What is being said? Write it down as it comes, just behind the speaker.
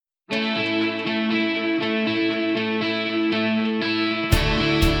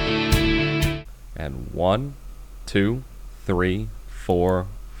1, 2, 3, 4,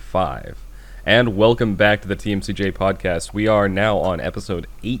 5. And welcome back to the TMCJ podcast. We are now on episode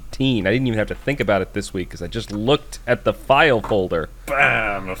 18. I didn't even have to think about it this week because I just looked at the file folder.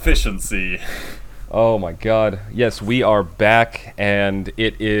 Bam! Efficiency. Oh my god. Yes, we are back, and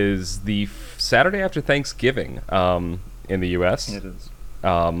it is the Saturday after Thanksgiving in the U.S. It is.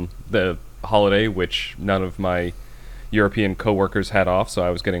 The holiday, which none of my European coworkers had off, so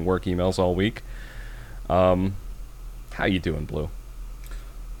I was getting work emails all week. How you doing, Blue?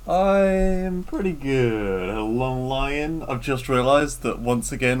 I'm pretty good. A long lie-in. I've just realised that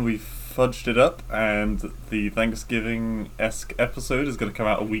once again we've fudged it up, and the Thanksgiving-esque episode is going to come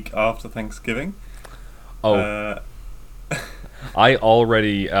out a week after Thanksgiving. Oh, I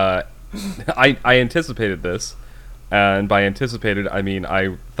already, I anticipated this, and by anticipated, I mean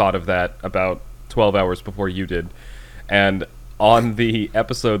I thought of that about 12 hours before you did, and on the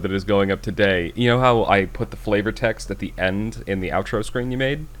episode that is going up today, you know how I put the flavor text at the end in the outro screen you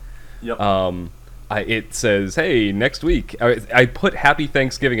made? Yep. It says, hey, next week, I put Happy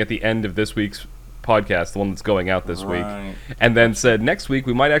Thanksgiving at the end of this week's podcast, the one that's going out this week, and then said next week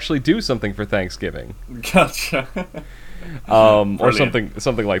we might actually do something for Thanksgiving. Gotcha. Or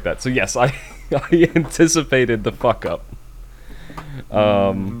something like that. So yes, I anticipated the fuck up.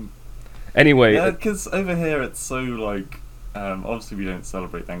 Anyway, yeah, because over here it's so like, obviously we don't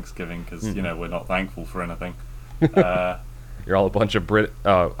celebrate Thanksgiving because you know we're not thankful for anything. You're all a bunch of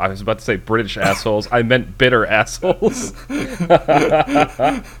I was about to say British assholes. I meant bitter assholes.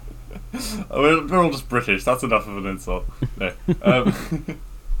 We're all just British. That's enough of an insult. No.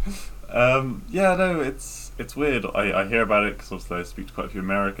 Yeah, no, it's weird. I hear about it because obviously I speak to quite a few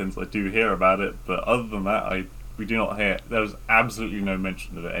Americans. I do hear about it, but other than that, we do not hear. There's absolutely no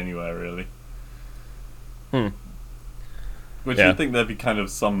mention of it anywhere, really. Which Yeah. you'd think there'd be kind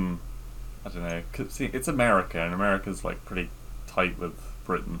of some, I don't know. 'Cause, see, it's America, and America's like pretty tight with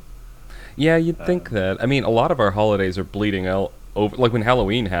Britain. Yeah, you'd think that. I mean, a lot of our holidays are bleeding out over. Like when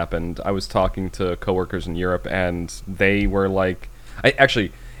Halloween happened, I was talking to coworkers in Europe, and they were like, it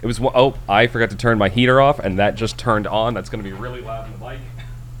was. Oh, I forgot to turn my heater off, and that just turned on. That's going to be really loud in the mic.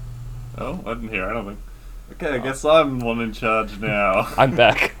 Oh, I didn't hear anything. Okay, I guess I'm the one in charge now. I'm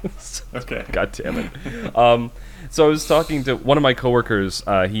back. Okay. God damn it. So I was talking to one of my coworkers.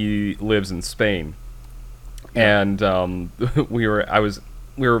 He lives in Spain, and it was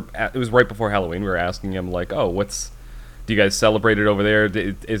right before Halloween. We were asking him like, "Oh, do you guys celebrate it over there?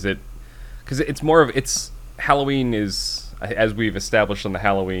 Is it because it's Halloween is, as we've established on the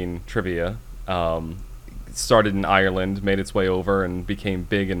Halloween trivia, started in Ireland, made its way over, and became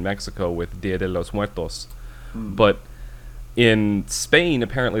big in Mexico with Dia de los Muertos, but." In Spain,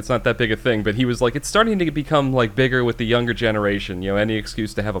 apparently it's not that big a thing, but he was like, it's starting to become like bigger with the younger generation. You know, any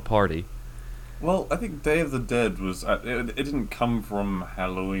excuse to have a party. Well, I think Day of the Dead was. It didn't come from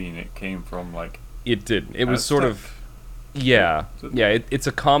Halloween. It came from like. It did. It was sort of. Yeah, yeah. It's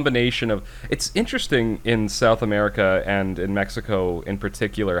a combination of. It's interesting in South America and in Mexico in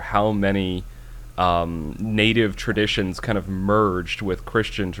particular how many native traditions kind of merged with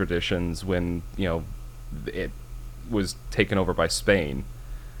Christian traditions when it was taken over by Spain.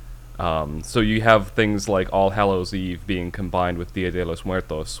 So you have things like All Hallows Eve being combined with Dia de los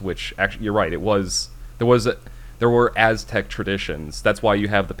Muertos, which actually, you're right, there were Aztec traditions. That's why you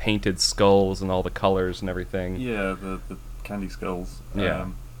have the painted skulls and all the colors and everything. Yeah, the candy skulls. Yeah.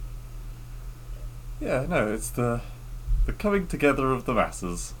 Yeah, no, it's the coming together of the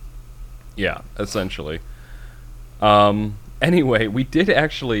masses. Yeah, essentially. Anyway, we did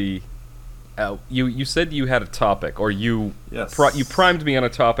actually. You said you had a topic, or you you primed me on a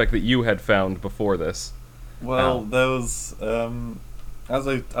topic that you had found before this. Well, there was as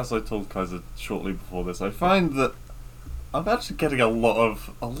I told Kaiser shortly before this, I find that I'm actually getting a lot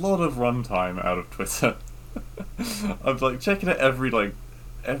of runtime out of Twitter. I'm like checking it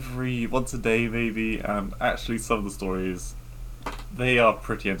every once a day maybe, and actually some of the stories, they are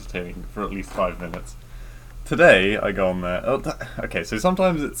pretty entertaining for at least 5 minutes. Today I go on there. Okay, so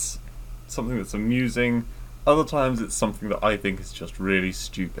sometimes it's something that's amusing, other times it's something that I think is just really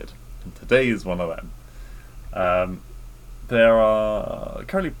stupid, and today is one of them. There are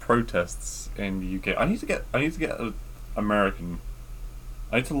currently protests in the UK. I need to get an American.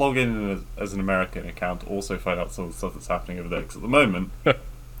 I need to log in as an American account to also find out some of the stuff that's happening over there, because at the moment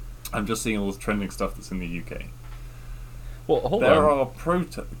I'm just seeing all this trending stuff that's in the UK. Well, hold on. There are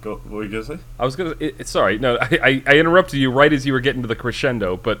protests. What were you going to say? I was going to... Sorry, no, I interrupted you right as you were getting to the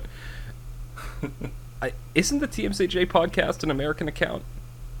crescendo, but... Isn't the TMCJ podcast an American account?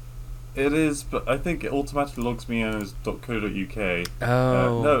 It is, but I think it automatically logs me in as .co.uk.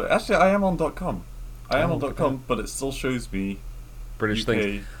 Oh. No, actually, I am on .com. IAML.com, but it still shows me British UK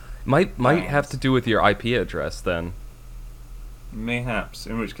things. Might have to do with your IP address then. Mayhaps,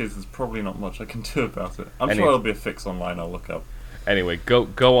 in which case there's probably not much I can do about it. I'm Any- sure there'll be a fix online I'll look up. Anyway,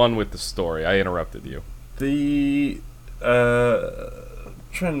 go on with the story. I interrupted you. The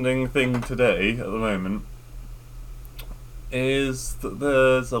trending thing today, at the moment, is that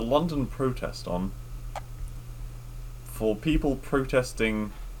there's a London protest on for people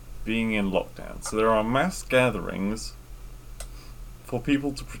protesting being in lockdown. So there are mass gatherings for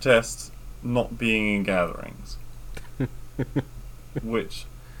people to protest not being in gatherings. Which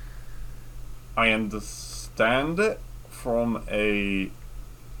I understand it from a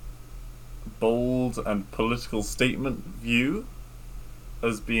bold and political statement view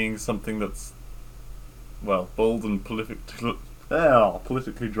as being something that's, well, bold and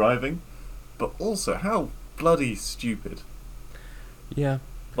politically driving, but also how bloody stupid. Yeah.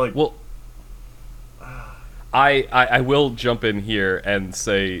 Like, Well, I will jump in here and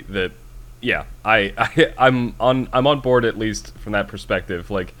say that, yeah, I'm on board, at least from that perspective.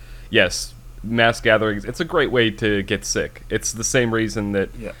 Like, yes, mass gatherings, it's a great way to get sick. It's the same reason that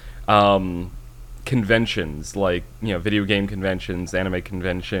yeah, conventions, like, video game conventions, anime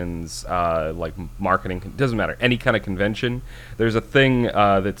conventions, like marketing, doesn't matter, any kind of convention, there's a thing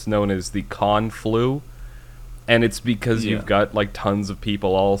that's known as the con flu. And it's because Yeah. you've got like tons of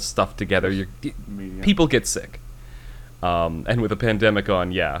people all stuffed together. media. People get sick. And with a pandemic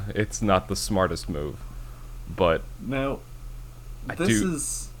on, yeah, it's not the smartest move. But Now, I this do-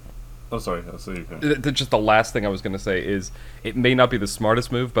 is. Oh, sorry. I'll see you. just the last thing I was going to say is it may not be the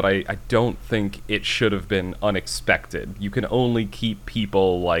smartest move, but I don't think it should have been unexpected. You can only keep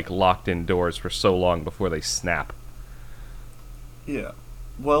people like locked indoors for so long before they snap. Yeah.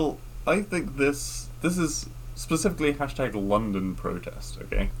 Well, I think this is specifically hashtag London protest,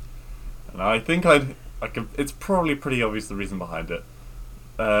 okay? And I think it's probably pretty obvious the reason behind it.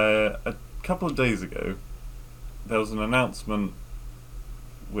 A couple of days ago, there was an announcement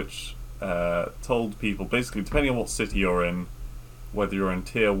which told people, basically, depending on what city you're in, whether you're in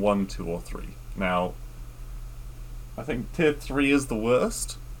tier 1, 2, or 3. Now, I think tier 3 is the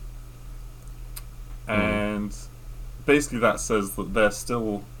worst. And basically that says that they're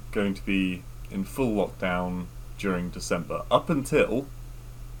still going to be in full lockdown during December, up until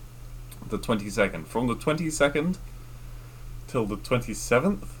the 22nd. From the 22nd till the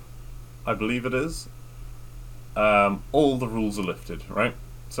 27th, I believe it is, all the rules are lifted, right?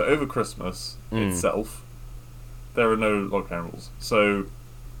 So over Christmas itself, there are no lockdown rules. So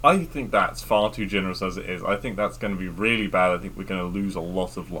I think that's far too generous as it is. I think that's going to be really bad. I think we're going to lose a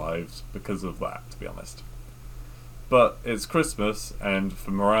lot of lives because of that, to be honest. But it's Christmas, and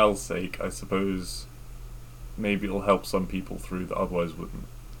for morale's sake, I suppose maybe it'll help some people through that otherwise wouldn't.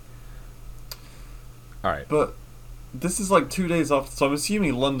 Alright. But this is like 2 days after, so I'm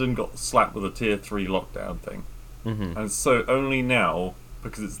assuming London got slapped with a tier 3 lockdown thing. Mm-hmm. And so only now,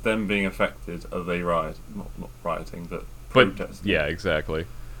 because it's them being affected, are they not rioting, but protesting. Yeah, exactly.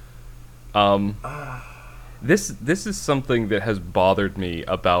 This is something that has bothered me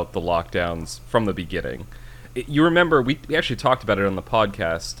about the lockdowns from the beginning. You remember, we actually talked about it on the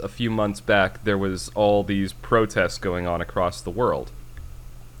podcast a few months back. There was all these protests going on across the world.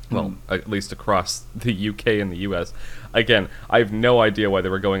 Well, at least across the UK and the US. Again, I have no idea why they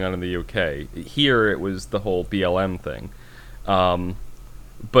were going on in the UK. Here, it was the whole BLM thing.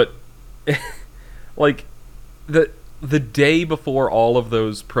 But, like, the day before all of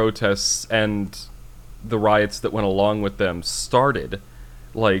those protests and the riots that went along with them started,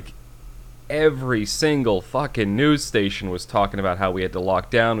 like, every single fucking news station was talking about how we had to lock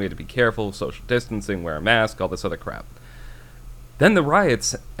down, we had to be careful, social distancing, wear a mask, all this other crap. Then the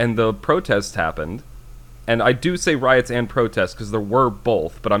riots and the protests happened, and I do say riots and protests because there were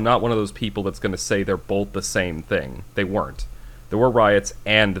both, but I'm not one of those people that's going to say they're both the same thing. They weren't. There were riots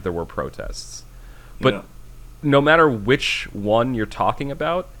and there were protests. But Yeah. no matter which one you're talking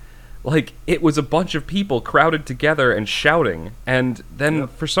about, like, it was a bunch of people crowded together and shouting, and then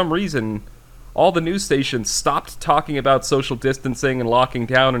for some reason all the news stations stopped talking about social distancing and locking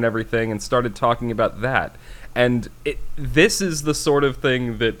down and everything and started talking about that. And this is the sort of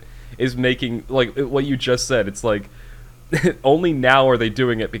thing that is making, like, what you just said, it's like, only now are they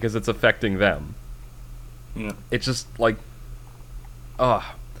doing it because it's affecting them. Yeah. It's just, like,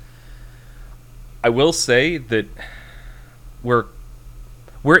 I will say that we're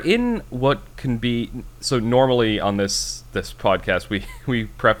in what can be, so normally on this podcast we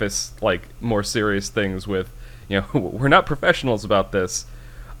preface like more serious things with, we're not professionals about this.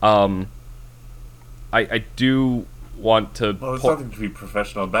 I do want to. Well, there's nothing to be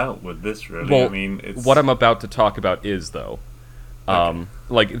professional about with this, really. Well, I mean, it's... what I'm about to talk about is, though, Okay.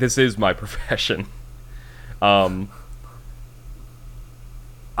 like, this is my profession. I,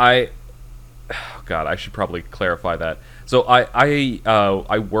 oh God, I should probably clarify that. So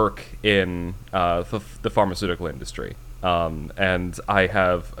I work in the pharmaceutical industry, and I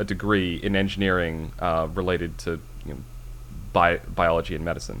have a degree in engineering related to biology and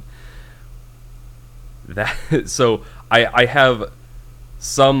medicine. That so I have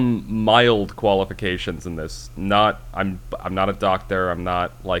some mild qualifications in this. I'm not a doctor. I'm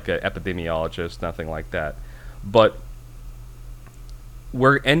not like an epidemiologist. Nothing like that. But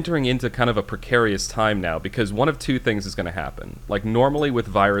we're entering into kind of a precarious time now because one of two things is going to happen. Like normally with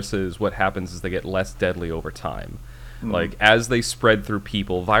viruses, what happens is they get less deadly over time. Like as they spread through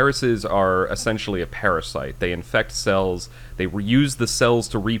people, viruses are essentially a parasite. They infect cells. They use the cells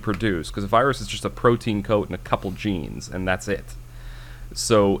to reproduce because a virus is just a protein coat and a couple genes, and that's it.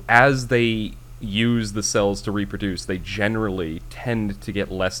 So as they use the cells to reproduce, they generally tend to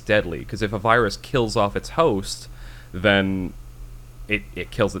get less deadly because if a virus kills off its host, then it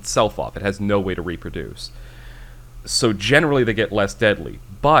kills itself off. It has no way to reproduce. So generally they get less deadly.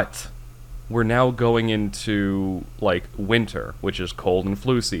 But we're now going into, like, winter, which is cold and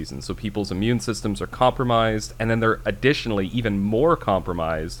flu season. So people's immune systems are compromised, and then they're additionally even more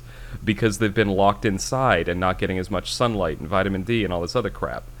compromised because they've been locked inside and not getting as much sunlight and vitamin D and all this other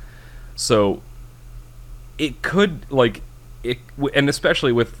crap. So it could, like... and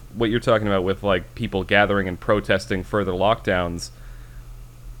especially with what you're talking about with, like, people gathering and protesting further lockdowns...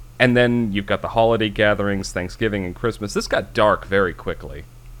 And then you've got the holiday gatherings, Thanksgiving and Christmas. This got dark very quickly.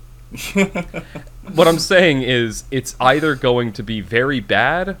 What I'm saying is, it's either going to be very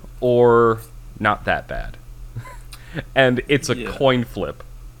bad or not that bad. And it's a coin flip.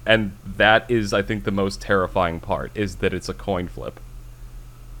 And that is, I think, the most terrifying part, is that it's a coin flip.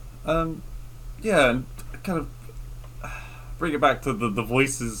 Yeah, and kind of bring it back to the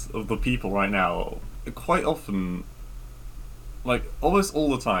voices of the people right now. Quite often... Like, almost all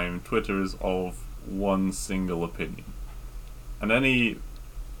the time, Twitter is of one single opinion. And any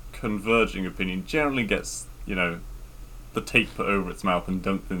converging opinion generally gets, the tape put over its mouth and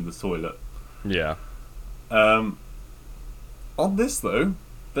dumped in the toilet. Yeah. On this, though,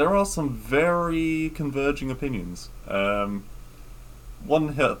 there are some very converging opinions. One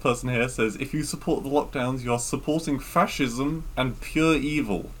person here says, if you support the lockdowns, you are supporting fascism and pure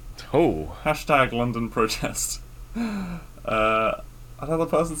evil. Oh. Hashtag London protest. Another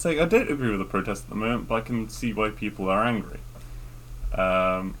person saying, I don't agree with the protest at the moment, but I can see why people are angry.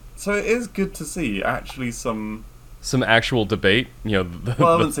 So it is good to see actually some actual debate. Well,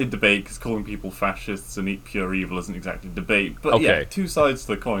 I wouldn't say debate, because calling people fascists and pure evil isn't exactly debate. But okay. Yeah, two sides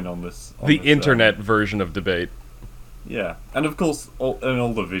to the coin on this. The internet version of debate. Yeah, and of course, in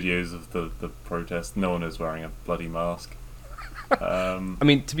all the videos of the protest, no one is wearing a bloody mask. I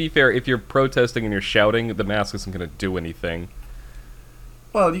mean, to be fair, if you're protesting and you're shouting, the mask isn't going to do anything.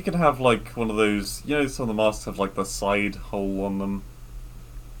 Well, you can have, like, one of those... some of the masks have, like, the side hole on them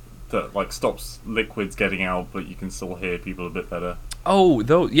that, like, stops liquids getting out, but you can still hear people a bit better. Oh,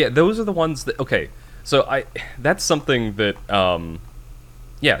 those are the ones that... Okay, so that's something that...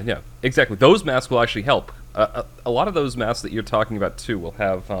 Yeah, exactly. Those masks will actually help. A lot of those masks that you're talking about, too, will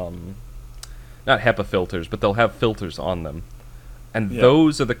have... not HEPA filters, but they'll have filters on them. And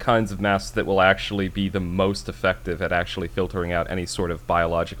those are the kinds of masks that will actually be the most effective at actually filtering out any sort of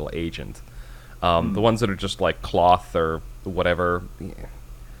biological agent. The ones that are just like cloth or whatever,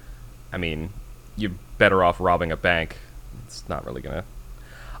 I mean, you're better off robbing a bank. It's not really gonna...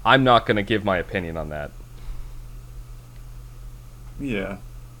 I'm not gonna give my opinion on that. Yeah.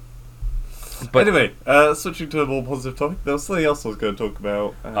 But anyway, switching to a more positive topic, there was something else I was going to talk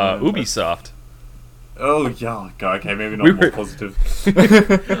about. Ubisoft. Oh, yeah, okay, maybe not more positive.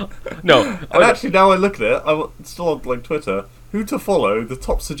 No. And actually, now I look at it, I'm still on, like, Twitter, who to follow, the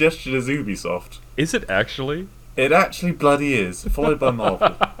top suggestion is Ubisoft. Is it actually? It actually bloody is, followed by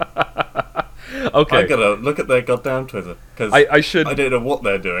Marvel. Okay. I gotta look at their goddamn Twitter, because I should... I don't know what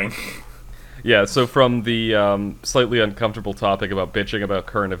they're doing. Yeah, so from the slightly uncomfortable topic about bitching about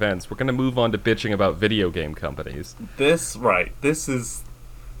current events, we're going to move on to bitching about video game companies. There's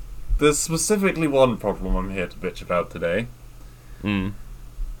specifically one problem I'm here to bitch about today. And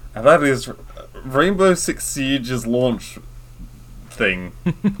that is Rainbow Six Siege's launch thing.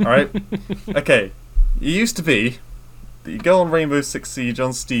 Alright? Okay. It used to be that you go on Rainbow Six Siege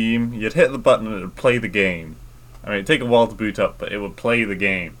on Steam, you'd hit the button and it would play the game. I mean, it'd take a while to boot up, but it would play the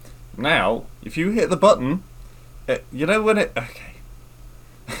game. Now, if you hit the button, when it... Okay.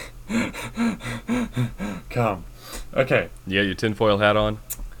 Calm. Okay. You got your tinfoil hat on?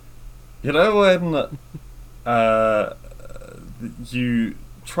 You know when uh, you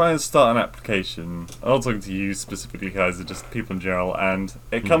try and start an application, I'm not talking to you specifically guys, it's just people in general, and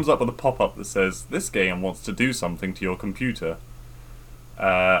it comes up with a pop-up that says, this game wants to do something to your computer.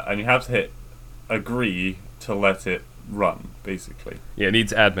 And you have to hit agree to let it run, basically. Yeah, it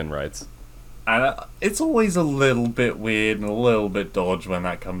needs admin rights. And it's always a little bit weird and a little bit dodge when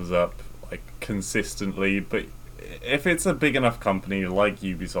that comes up, like, consistently, but if it's a big enough company like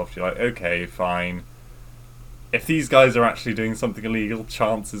Ubisoft, you're like, okay, fine. If these guys are actually doing something illegal,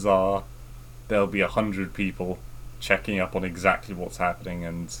 chances are there'll be 100 people checking up on exactly what's happening,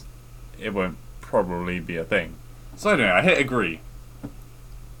 and it won't probably be a thing. So anyway, I hit agree.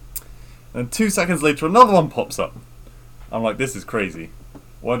 And 2 seconds later, another one pops up. I'm like, this is crazy.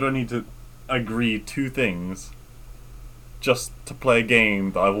 Why do I need to agree 2 things just to play a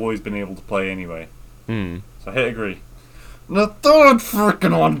game that I've always been able to play anyway? So I hit agree. And the third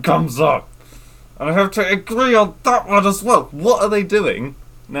freaking one comes up. And I have to agree on that one as well. What are they doing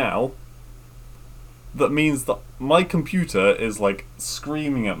now that means that my computer is, like,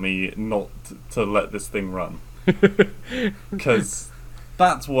 screaming at me not to let this thing run? Because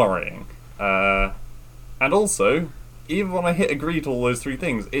that's worrying. And also, even when I hit agree to all those 3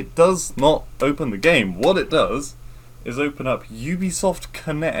 things, it does not open the game. What it does is open up Ubisoft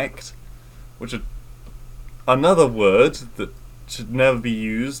Connect, which are another word that should never be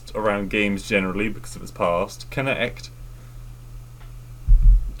used around games generally because of its past. Connect.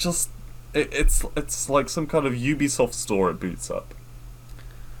 Just it's like some kind of Ubisoft store it boots up.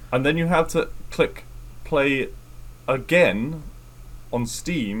 And then you have to click play again on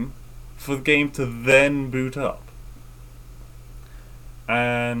Steam for the game to then boot up.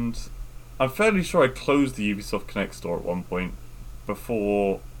 And I'm fairly sure I closed the Ubisoft Connect store at one point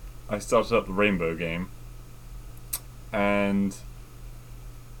before I started up the Rainbow game. And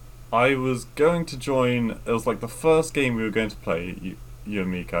I was going to join. It was like the first game we were going to play, you and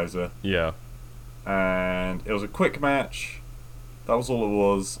me, Kaiser. Yeah. And it was a quick match. That was all it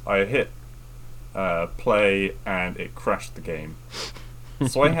was. I hit play and it crashed the game.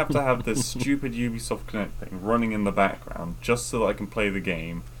 So I have to have this stupid Ubisoft Connect thing running in the background just so that I can play the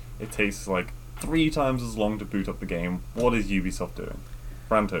game. It takes like 3 times as long to boot up the game. What is Ubisoft doing?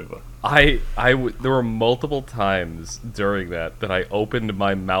 Rant over. There were multiple times during that I opened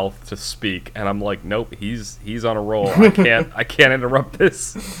my mouth to speak, and I'm like, nope, he's on a roll. I can't interrupt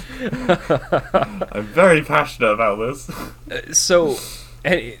this. I'm very passionate about this. So,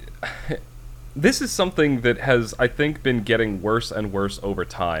 this is something that has, I think, been getting worse and worse over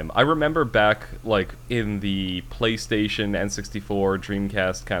time. I remember back, like, in the PlayStation, N64,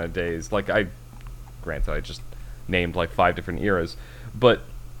 Dreamcast kind of days. Like, granted, I just named like 5 different eras. But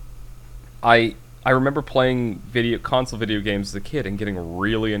I remember playing console video games as a kid and getting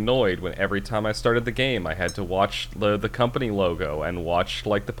really annoyed when every time I started the game I had to watch the company logo and watch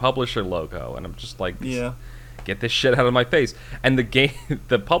like the publisher logo, and I'm just like, yeah, get this shit out of my face. And the game,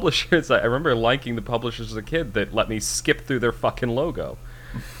 the publishers, I remember liking the publishers as a kid that let me skip through their fucking logo.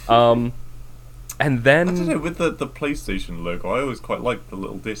 And then I don't know, with the PlayStation logo, I always quite liked the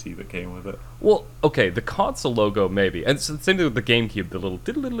little ditty that came with it. Well, okay, the console logo maybe, and it's the same thing with the GameCube, the little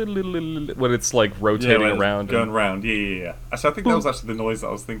when it's like rotating around, going around. Yeah. Actually, I think that was actually the noise that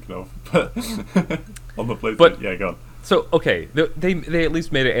I was thinking of, but on the PlayStation. But, yeah, go on. So okay, they at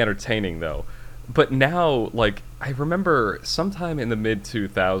least made it entertaining though. But now, like, I remember sometime in the mid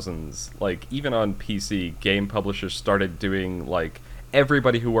 2000s, like even on PC, game publishers started doing like.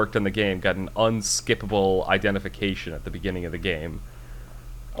 Everybody who worked on the game got an unskippable identification at the beginning of the game.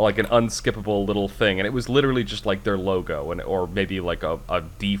 Like an unskippable little thing. And it was literally just like their logo, or maybe like a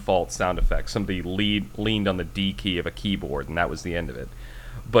default sound effect. Somebody leaned on the D key of a keyboard, and that was the end of it.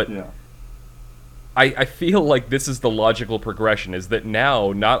 But yeah. I feel like this is the logical progression, is that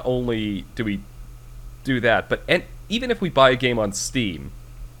now not only do we do that, but even if we buy a game on Steam,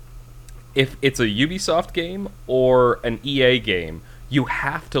 if it's a Ubisoft game or an EA game, you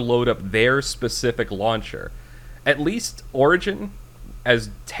have to load up their specific launcher. At least Origin, as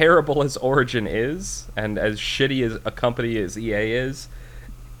terrible as Origin is, and as shitty as a company as EA is,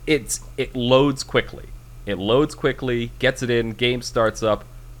 it loads quickly. It loads quickly, gets it in, game starts up,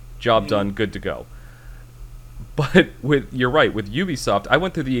 job done, good to go. But you're right, with Ubisoft, I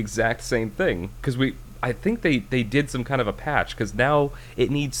went through the exact same thing, because I think they did some kind of a patch, because now it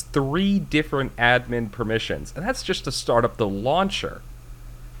needs 3 different admin permissions, and that's just to start up the launcher.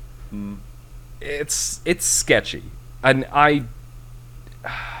 It's sketchy, and I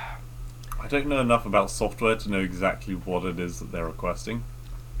don't know enough about software to know exactly what it is that they're requesting.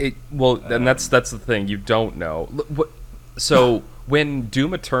 And that's the thing, you don't know. So when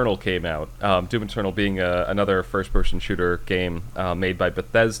Doom Eternal came out, Doom Eternal being another first-person shooter game made by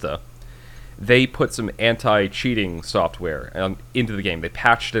Bethesda, they put some anti-cheating software into the game. They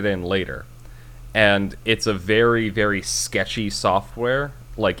patched it in later, and it's a very, very sketchy software.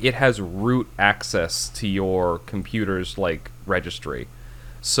 Like, it has root access to your computer's registry,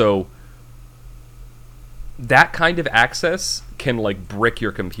 so that kind of access can brick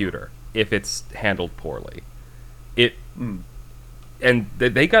your computer if it's handled poorly. And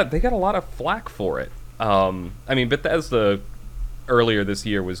they got a lot of flack for it. I mean, Bethesda earlier this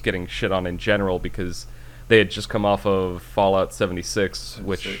year was getting shit on in general because they had just come off of Fallout 76,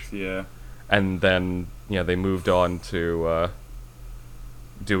 and then they moved on to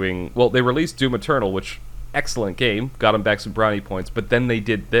they released Doom Eternal, which excellent game, got them back some brownie points, but then they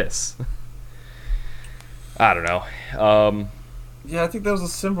did this. I don't know. Yeah, I think there was a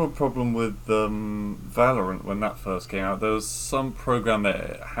similar problem with Valorant when that first came out. There was some program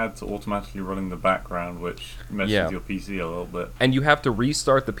that had to automatically run in the background, which messes with your PC a little bit. And you have to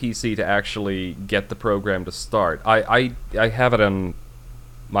restart the PC to actually get the program to start. I have it on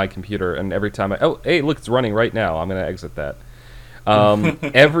my computer, and every time hey, look, it's running right now. I'm going to exit that.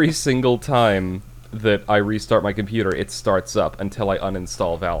 Every single time that I restart my computer, it starts up until I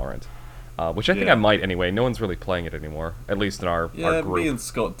uninstall Valorant. Which I think I might anyway. No one's really playing it anymore, at least in our group. Yeah, me and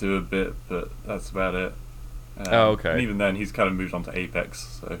Scott do a bit, but that's about it. Okay. And even then, he's kind of moved on to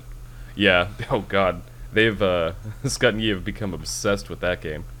Apex, so... Yeah, oh god. They've, Scott and Yi have become obsessed with that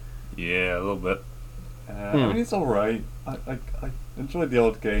game. Yeah, a little bit. I mean, it's alright. I enjoyed the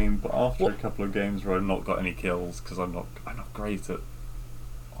old game, but after a couple of games where I've not got any kills, because I'm not great at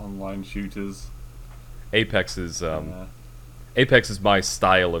online shooters. Apex is my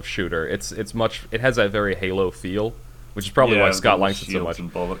style of shooter. It has that very Halo feel, which is probably why Scott likes it so much.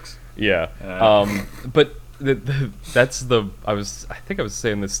 And bollocks. Yeah. But I think I was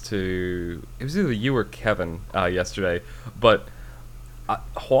saying this to, it was either you or Kevin yesterday, but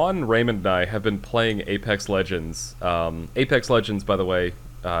Juan, Raymond, and I have been playing Apex Legends. Apex Legends, by the way,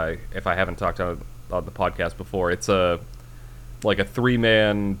 if I haven't talked on the podcast before, it's a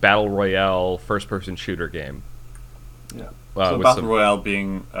 3-man battle royale first-person shooter game. Yeah. So Battle Royale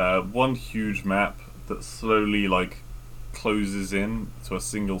being one huge map that slowly closes in to a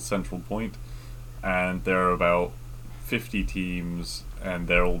single central point, and there are about 50 teams, and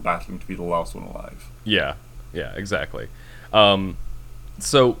they're all battling to be the last one alive. Yeah, exactly.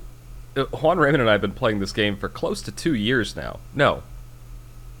 So Juan, Raymond, and I have been playing this game for close to 2 years now. No.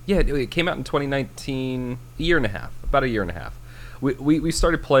 Yeah, it came out in 2019, about a year and a half. We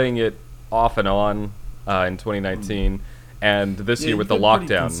started playing it off and on in 2019. And this year with the lockdown,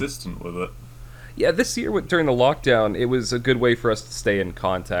 pretty consistent with it. Yeah, this year during the lockdown, it was a good way for us to stay in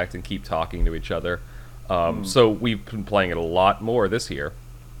contact and keep talking to each other. So we've been playing it a lot more this year.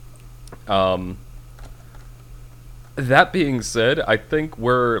 That being said, I think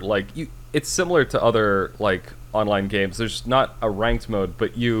we're it's similar to other online games. There's not a ranked mode,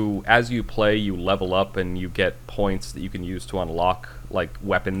 but as you play, you level up and you get points that you can use to unlock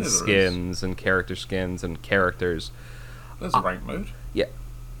weapon skins and character skins and characters. There's a rank mode. Yeah.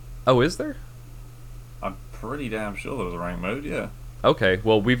 Oh, is there? I'm pretty damn sure there's a rank mode, yeah. Okay,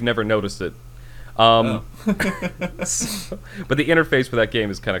 well, we've never noticed it. But the interface for that game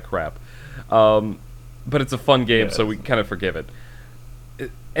is kind of crap. But it's a fun game, so we kind of forgive it.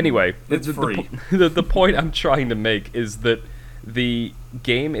 Anyway, it's free. The point I'm trying to make is that the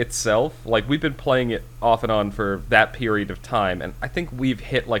game itself, we've been playing it off and on for that period of time, and I think we've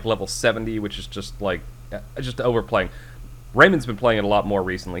hit level 70, which is just overplaying. Raymond's been playing it a lot more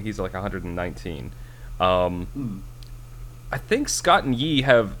recently. He's 119. I think Scott and Yi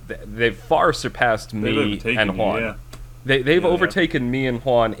they've far surpassed me and Juan. Yeah. They've overtaken me and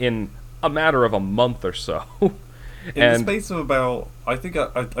Juan in a matter of a month or so. In the space of about, I think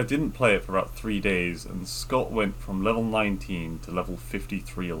I didn't play it for about 3 days, and Scott went from level 19 to level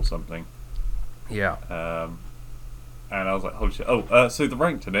 53 or something. Yeah. And I was like, holy shit. So the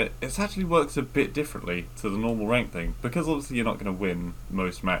ranked in it actually works a bit differently to the normal rank thing. Because obviously you're not going to win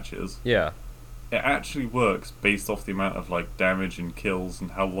most matches. Yeah. It actually works based off the amount of damage and kills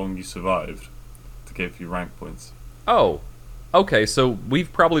and how long you survived to give you rank points. Oh. Okay, so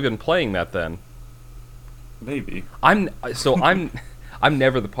we've probably been playing that then. Maybe. I'm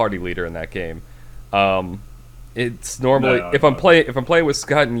never the party leader in that game. It's normally if I'm playing with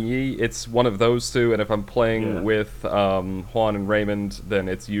Scott and Yi, it's one of those two, and if I'm playing with Juan and Raymond, then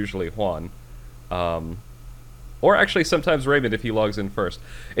it's usually Juan. Or actually, sometimes Raymond if he logs in first.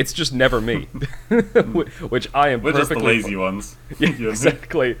 It's just never me, which I am We're perfectly. just the lazy ones. Yeah, You and me.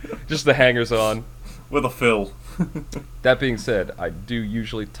 exactly. Just the hangers on. We're the Phil. That being said, I do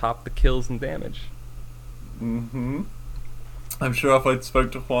usually top the kills and damage. Mm-hmm. I'm sure if I'd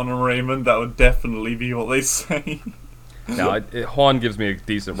spoke to Juan and Raymond, that would definitely be what they say. Now, Juan gives me a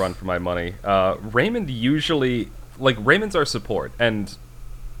decent run for my money. Raymond usually, like, Raymond's our support, and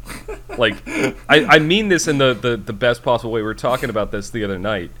like, I mean this in the best possible way. We were talking about this the other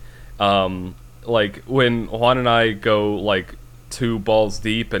night. Like, when Juan and I go, like, 2 balls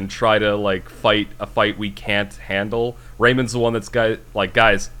deep and try to, like, fight a fight we can't handle, Raymond's the one that's,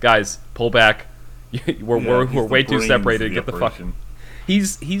 guys, pull back. we're way too separated to get the fuck.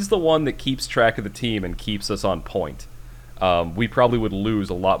 He's the one that keeps track of the team and keeps us on point. We probably would lose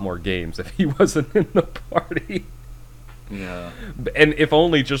a lot more games if he wasn't in the party. Yeah. And if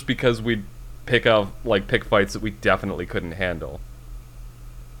only just because we'd pick fights that we definitely couldn't handle.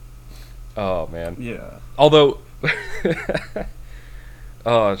 Oh man. Yeah. Although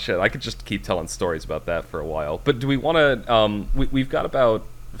oh shit, I could just keep telling stories about that for a while. But do we want to we've got about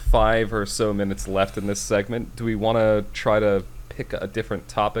 5 or so minutes left in this segment. Do we want to try to pick a different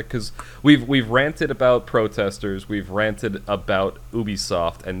topic? Because we've ranted about protesters, we've ranted about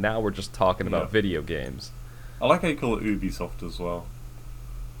Ubisoft, and now we're just talking about video games. I like how you call it Ubisoft as well.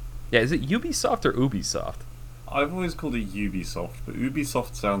 Yeah, is it Ubisoft or Ubisoft? I've always called it Ubisoft, but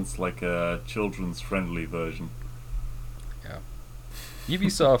Ubisoft sounds like a children's friendly version. Yeah.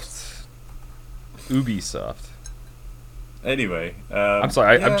 Ubisoft. Anyway, I'm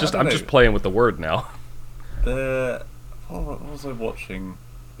sorry. yeah, I'm just playing with the word now. What was I watching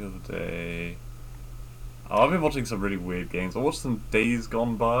the other day? Oh, I've been watching some really weird games. I watched some Days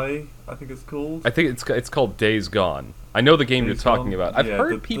Gone By, I think it's called. I think it's called Days Gone. I know the game Days you're talking Gone? about. I've Yeah,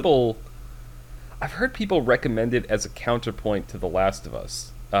 heard people recommend it as a counterpoint to The Last of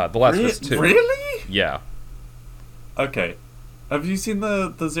Us. The Last of Us 2. Really? Yeah. Okay. Have you seen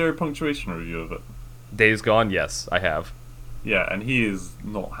the zero punctuation review of it? Days Gone, yes, I have. Yeah, and he is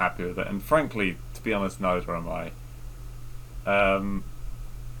not happy with it. And frankly, to be honest, neither am I.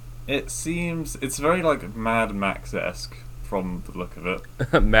 It's very like Mad Max-esque from the look of it.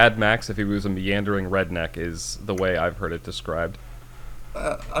 Mad Max, if he was a meandering redneck, is the way I've heard it described.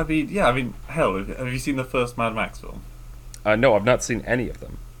 I mean, hell, have you seen the first Mad Max film? No, I've not seen any of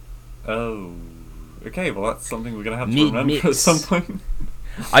them. Oh, okay. Well, that's something we're gonna have to Neat remember at mix. some point.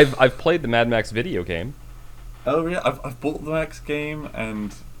 I've played the Mad Max video game. Oh yeah, I've bought the Max game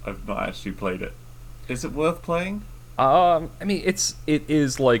and I've not actually played it. Is it worth playing? I mean, it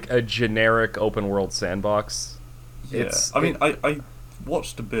is like a generic open world sandbox. Yeah. I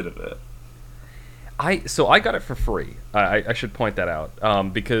watched a bit of it. So I got it for free. I should point that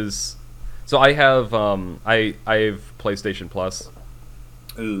out because I have PlayStation Plus.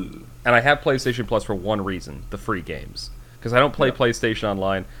 Ooh. And I have PlayStation Plus for one reason: the free games. Because I don't play Yeah. PlayStation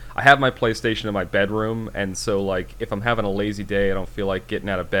Online. I have my PlayStation in my bedroom, and so like if I'm having a lazy day, I don't feel like getting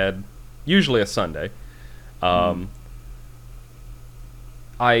out of bed. Usually a Sunday. I'll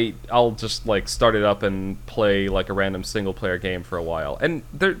just like start it up and play like a random single player game for a while. And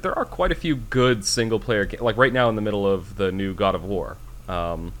there are quite a few good single player games. Like right now in the middle of the new God of War.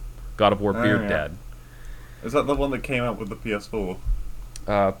 God of War Beard yeah. Dad. Is that the one that came out with the PS4?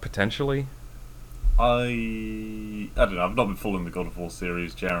 Potentially. I don't know. I've not been following the God of War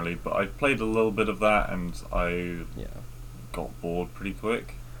series generally, but I played a little bit of that and I got bored pretty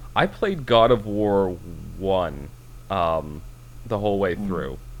quick. I played God of War 1 the whole way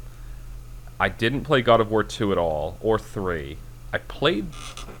through. I didn't play God of War 2 at all, or 3. I played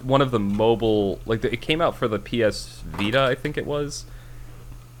one of the mobile... it came out for the PS Vita, I think it was.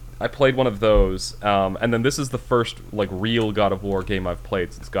 I played one of those, and then this is the first real God of War game I've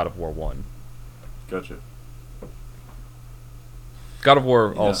played since God of War 1. Gotcha. God of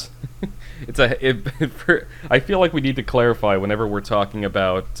War Yeah. also... I feel like we need to clarify whenever we're talking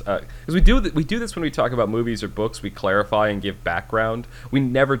about... Because we do this when we talk about movies or books, we clarify and give background. We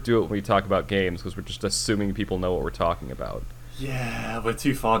never do it when we talk about games, because we're just assuming people know what we're talking about. Yeah, we're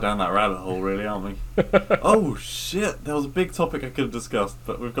too far down that rabbit hole, really, aren't we? Oh shit! There was a big topic I could have discussed,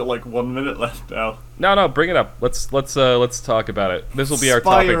 but we've got 1 minute left now. No, bring it up. Let's talk about it. This will be our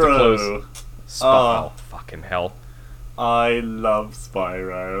topic to close. Oh, fucking hell. I love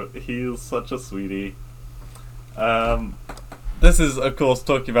Spyro. He is such a sweetie. This is, of course,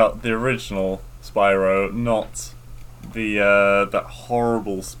 talking about the original Spyro, not the that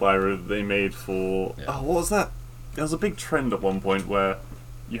horrible Spyro that they made for... Yeah. Oh, what was that? There was a big trend at one point where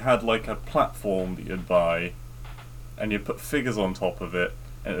you had a platform that you'd buy, and you'd put figures on top of it,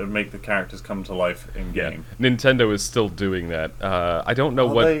 and it would make the characters come to life in game. Nintendo is still doing that. I don't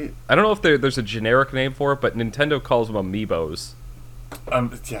know I don't know if there's a generic name for it, but Nintendo calls them amiibos.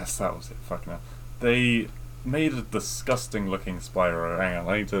 Yes, that was it. Fucking hell. They made a disgusting looking Spyro. Hang on,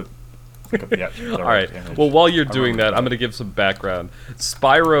 I need to look at the actual All right. image. Well, while you're doing that, I'm going to give some background.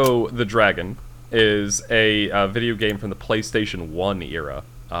 Spyro the Dragon is a video game from the PlayStation 1 era.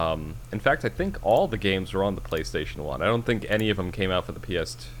 In fact, I think all the games were on the PlayStation 1. I don't think any of them came out for the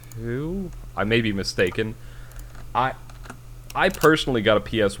PS2. I may be mistaken. I personally got a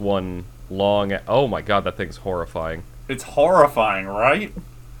PS1 oh my god, that thing's horrifying. It's horrifying, right?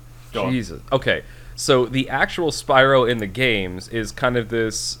 Go on. Jesus. Okay, so the actual Spyro in the games is kind of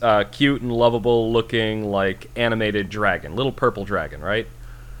this cute and lovable looking, like, animated dragon. Little purple dragon, right?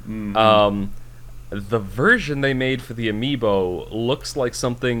 Mm-hmm. The version they made for the Amiibo looks like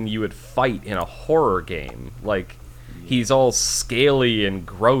something you would fight in a horror game. Like, he's all scaly and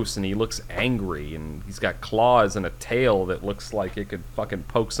gross, and he looks angry, and he's got claws and a tail that looks like it could fucking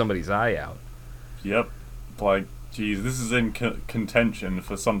poke somebody's eye out. Yep. Like, geez, this is in contention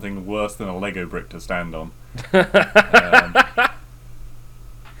for something worse than a Lego brick to stand on.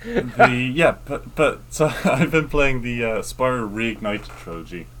 So I've been playing the Spyro Reignited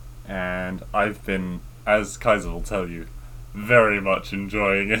trilogy, and I've been, as Kaiser will tell you, very much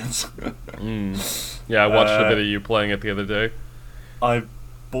enjoying it. Yeah, I watched a bit of you playing it the other day. I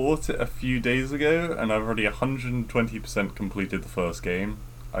bought it a few days ago, and I've already 120% completed the first game.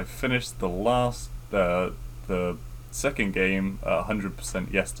 I finished the second game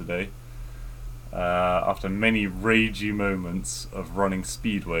 100% yesterday, after many ragey moments of running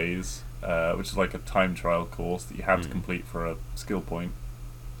speedways, which is like a time trial course that you have to complete for a skill point.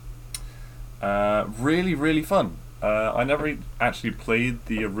 Really, really fun. I never actually played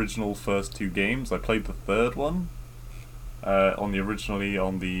the original first two games. I played the third one originally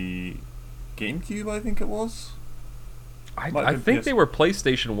on the GameCube, I think it was. I think they were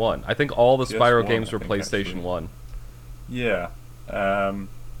PlayStation 1. I think all the Spyro games were PlayStation 1. Yeah.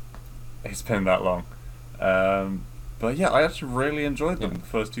 It's been that long. But yeah, I actually really enjoyed them, the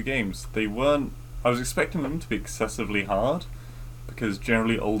first two games. They weren't... I was expecting them to be excessively hard, because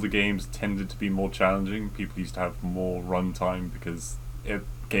generally older games tended to be more challenging. People used to have more runtime because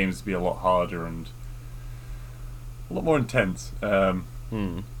games would be a lot harder and a lot more intense.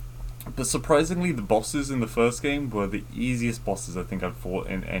 But surprisingly, the bosses in the first game were the easiest bosses I think I've fought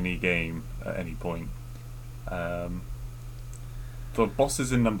in any game at any point. The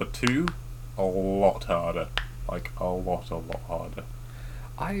bosses in number 2, a lot harder. Like, a lot harder.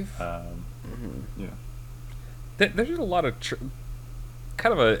 There's a lot of...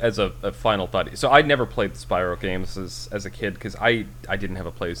 kind of as a final thought. So I never played the Spyro games as a kid, because I didn't have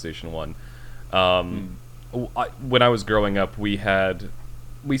a PlayStation 1. When I was growing up, we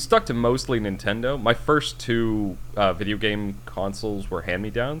stuck to mostly Nintendo. My first two video game consoles were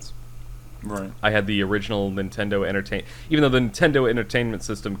hand-me-downs. Right. I had the original Nintendo even though the Nintendo Entertainment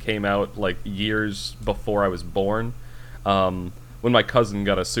System came out like years before I was born. When my cousin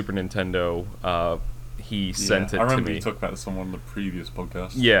got a Super Nintendo, he sent it to me. I remember you talked about this on one of the previous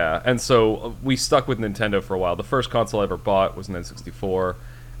podcasts. Yeah, and so we stuck with Nintendo for a while. The first console I ever bought was an N64,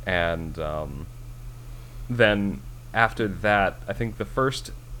 and then after that, I think the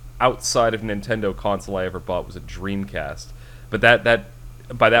first outside of Nintendo console I ever bought was a Dreamcast. But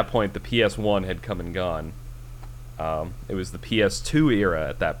by that point, the PS1 had come and gone. It was the PS2 era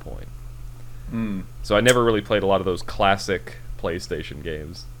at that point. So I never really played a lot of those classic PlayStation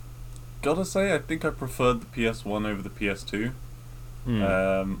games. Gotta say, I think I preferred the PS1 over the PS2.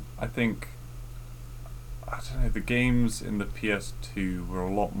 I think, I don't know, the games in the PS2 were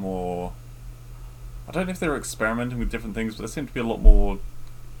a lot more... I don't know if they were experimenting with different things, but there seemed to be a lot more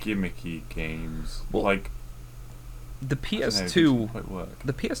gimmicky games. Well, like, the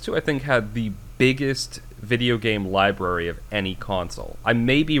PS2 I think had the biggest video game library of any console. I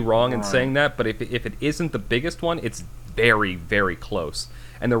may be wrong in saying that, but if it isn't the biggest one, it's very, very close.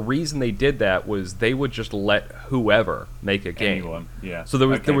 And the reason they did that was they would just let whoever make a game. Anyone, yeah. So there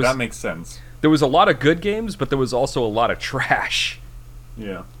was that makes sense. There was a lot of good games, but there was also a lot of trash.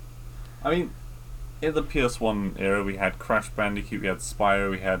 Yeah. I mean, in the PS1 era, we had Crash Bandicoot, we had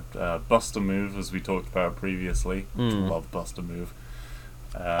Spyro, we had Buster Move, as we talked about previously. Love Buster Move.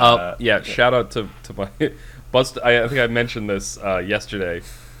 Shout out to my Buster. I think I mentioned this yesterday.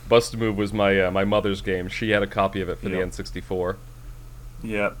 Buster Move was my mother's game. She had a copy of it for the N64.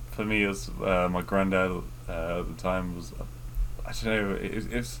 Yeah, for me, it was my granddad at the time was, I don't know, it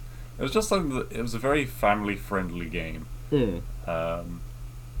was just something that, it was a very family-friendly game.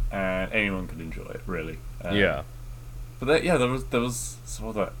 And anyone could enjoy it, really. there was some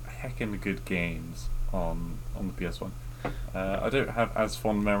other heckin' good games on the PS1. I don't have as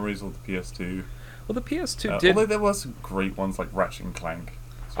fond memories of the PS2. Well, the PS2 did. Although there were some great ones like Ratchet and Clank.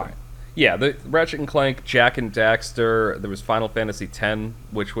 So. Yeah, the Ratchet and Clank, Jak and Daxter. There was Final Fantasy X,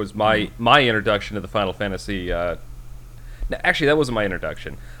 which was my introduction to the Final Fantasy. No, actually, that wasn't my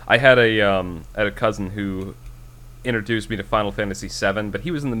introduction. I had a cousin who introduced me to Final Fantasy VII, but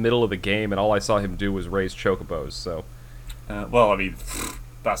he was in the middle of the game, and all I saw him do was raise chocobos. So, well, I mean,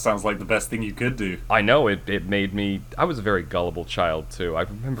 that sounds like the best thing you could do. I know it made me. I was a very gullible child too. I'm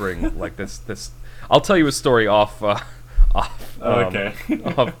remembering like this. I'll tell you a story off. Okay.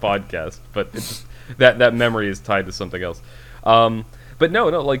 Off podcast, but it's just that memory is tied to something else. But no,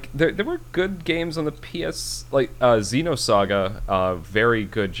 like there were good games on the PS, like Xenosaga, very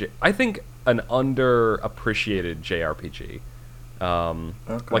good. I think an underappreciated JRPG,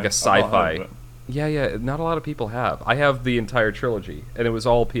 like a sci-fi. Yeah, not a lot of people have. I have the entire trilogy, and it was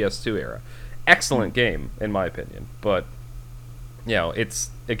all PS2 era. Excellent game, in my opinion, but you know, it's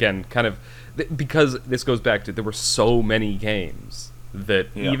again kind of. Because this goes back to there were so many games that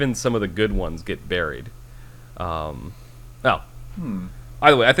even some of the good ones get buried. Either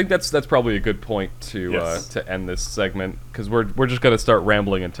way, I think that's probably a good point to end this segment because we're just gonna start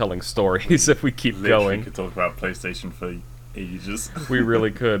rambling and telling stories if we keep going. We could talk about PlayStation for ages. We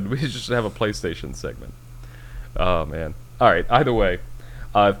really could. We should just have a PlayStation segment. Oh man! All right. Either way.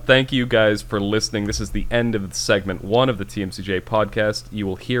 Thank you guys for listening. This is the end of segment 1 of the TMCJ podcast. You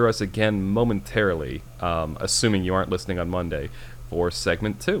will hear us again momentarily, assuming you aren't listening on Monday, for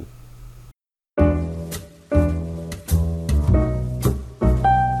segment 2.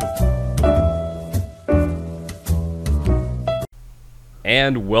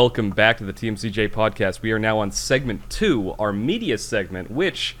 And welcome back to the TMCJ podcast. We are now on segment 2, our media segment,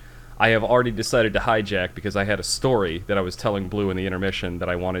 which I have already decided to hijack because I had a story that I was telling Blue in the intermission that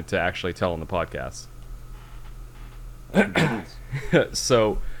I wanted to actually tell on the podcast.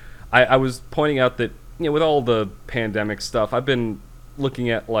 So, I was pointing out that, you know, with all the pandemic stuff, I've been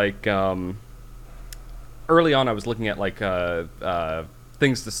looking at, like, early on I was looking at, like,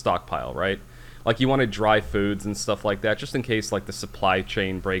 things to stockpile, right? Like, you want to dry foods and stuff like that, just in case, like, the supply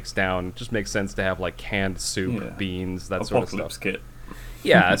chain breaks down. It just makes sense to have, like, canned soup, beans, that sort of stuff. Apocalypse kit.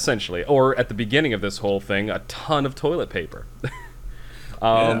 Yeah, essentially. Or at the beginning of this whole thing, a ton of toilet paper.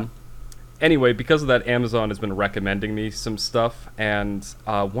 Anyway, because of that, Amazon has been recommending me some stuff, and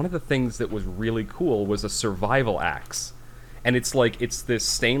one of the things that was really cool was a survival axe. And it's this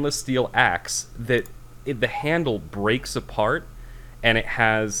stainless steel axe that the handle breaks apart, and it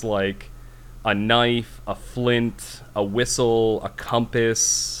has like a knife, a flint, a whistle, a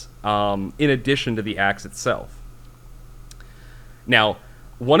compass, in addition to the axe itself. Now,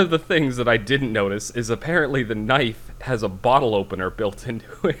 one of the things that I didn't notice is apparently the knife has a bottle opener built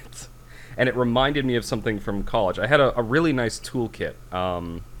into it. And it reminded me of something from college. I had a really nice toolkit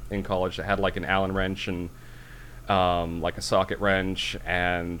in college that had like an Allen wrench and like a socket wrench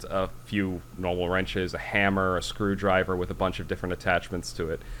and a few normal wrenches, a hammer, a screwdriver with a bunch of different attachments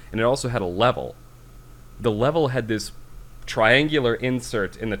to it. And it also had a level. The level had this triangular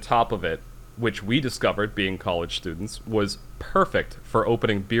insert in the top of it, which we discovered, being college students, was perfect for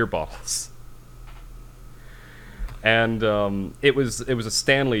opening beer bottles. And it was a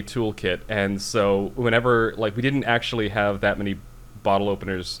Stanley toolkit, and so whenever, like, we didn't actually have that many bottle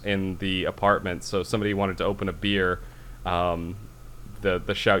openers in the apartment, so somebody wanted to open a beer, the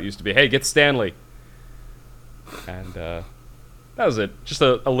shout used to be, "Hey, get Stanley!" And that was it. Just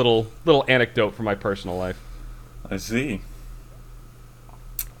a little anecdote from my personal life. I see.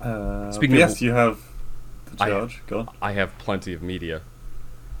 Speaking yes, of, you have the charge. Go on. I have plenty of media.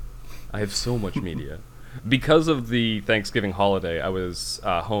 I have so much media. Because of the Thanksgiving holiday, I was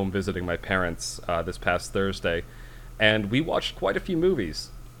home visiting my parents this past Thursday, and we watched quite a few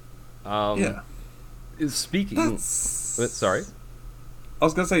movies. Speaking... Sorry? I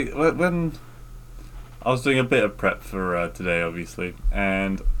was going to say, when I was doing a bit of prep for today, obviously,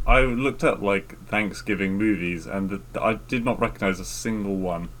 and I looked up, like, Thanksgiving movies, and I did not recognize a single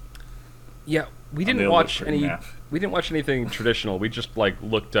one. Yeah, we didn't watch any... We didn't watch anything traditional. We just like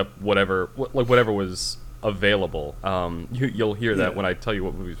looked up whatever was available. You'll hear that when I tell you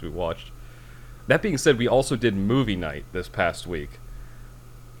what movies we watched. That being said, we also did movie night this past week,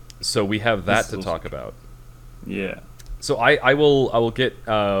 so we have that to talk about. Yeah. So I will get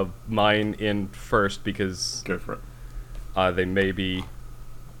mine in first because go for it. They may be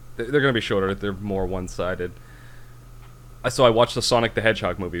they're going to be shorter. They're more one-sided. So I watched the Sonic the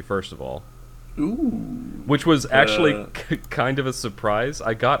Hedgehog movie first of all. Ooh. Which was actually kind of a surprise.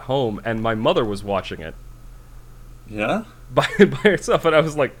 I got home and my mother was watching it. Yeah. by herself, and I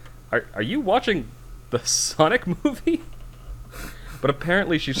was like, "Are you watching the Sonic movie?" But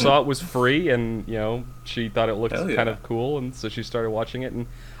apparently she saw it was free, and she thought it looked Hell yeah. kind of cool, and so she started watching it. And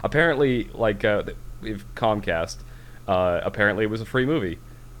apparently, like if Comcast, apparently it was a free movie.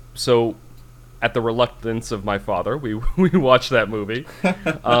 So, at the reluctance of my father, we we watched that movie.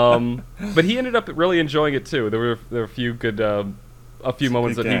 But he ended up really enjoying it too. There were a few good, a few Some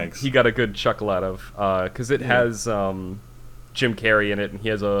moments good that gags. he got a good chuckle out of, because it has Jim Carrey in it, and he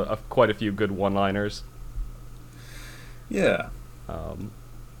has quite a few good one-liners. Yeah.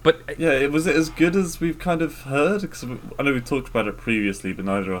 But Yeah, was it as good as we've kind of heard? Because I know we talked about it previously, but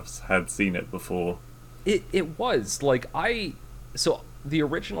neither of us had seen it before. it was like so the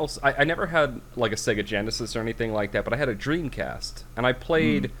originals. I never had like a Sega Genesis or anything like that, but I had a Dreamcast, and I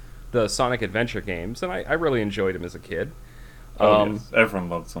played the Sonic Adventure games, and I really enjoyed them as a kid. Yes. Everyone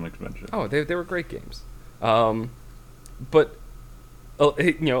loved Sonic Adventure. Oh, they were great games. But a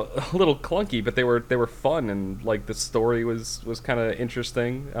little clunky, but they were fun, and like the story was kind of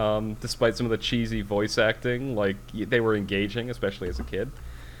interesting. Despite some of the cheesy voice acting, like they were engaging, especially as a kid.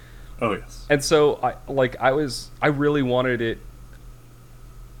 Oh yes. And so I really wanted it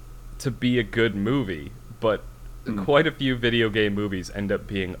to be a good movie, but quite a few video game movies end up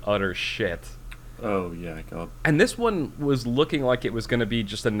being utter shit. Oh yeah, God. And this one was looking like it was going to be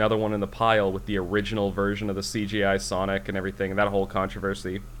just another one in the pile with the original version of the CGI Sonic and everything, and that whole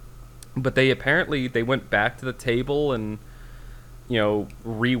controversy. But they went back to the table and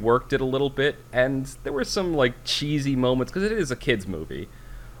reworked it a little bit, and there were some like cheesy moments because it is a kids movie.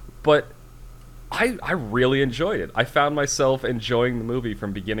 But I really enjoyed it. I found myself enjoying the movie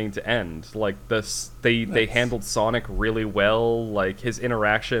from beginning to end. Like they handled Sonic really well. Like his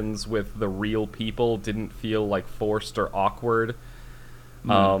interactions with the real people didn't feel like forced or awkward.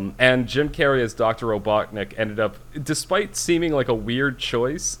 And Jim Carrey as Dr. Robotnik ended up, despite seeming like a weird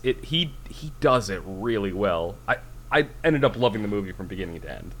choice, he does it really well. I ended up loving the movie from beginning to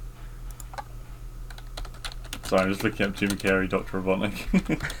end. Sorry, I'm just looking up Jim Carrey, Dr.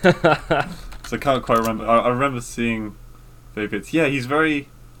 Robotnik. So I can't quite remember. I remember seeing bits. Yeah, he's very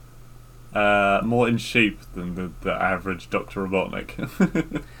more in shape than the average Dr.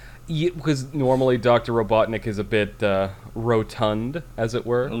 Robotnik. Yeah, because normally Dr. Robotnik is a bit rotund, as it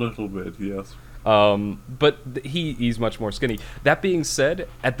were. A little bit, yes. But he's much more skinny. That being said,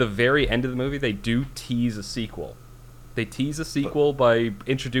 at the very end of the movie, they do tease a sequel. They tease a sequel by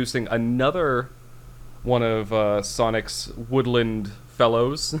introducing another one of Sonic's woodland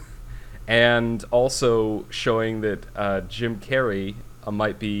fellows, and also showing that Jim Carrey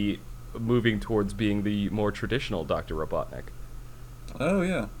might be moving towards being the more traditional Dr. Robotnik. Oh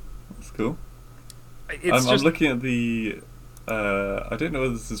yeah, that's cool. I'm I'm looking at the. I don't know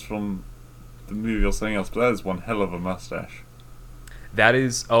whether this is from the movie or something else, but that is one hell of a mustache. That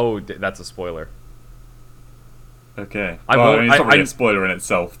is... that's a spoiler. Okay. I Well, won't- I mean, it's not really I- a spoiler in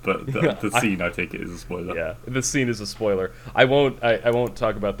itself, but Yeah, the scene, I take it, is a spoiler. Yeah, the scene is a spoiler. I won't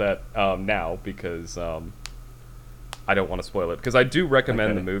talk about that now because I don't want to spoil it. Because I do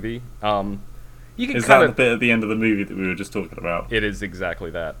recommend Okay. the movie. You can Is kind that the of... bit at the end of the movie that we were just talking about? It is exactly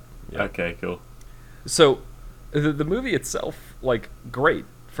that. Yeah. Okay, cool. So, the movie itself, like, great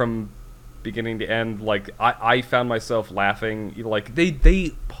from beginning to end. Like, I found myself laughing. Like,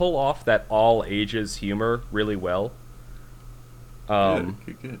 they pull off that all ages humor really well.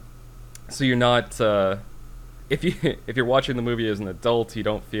 Good. So you're not if you're watching the movie as an adult, you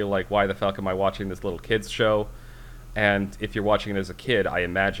don't feel like, why the fuck am I watching this little kids show? And if you're watching it as a kid, I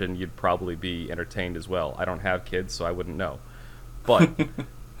imagine you'd probably be entertained as well. I don't have kids, so I wouldn't know. But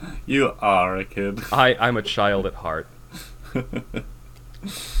You are a kid. I'm a child at heart.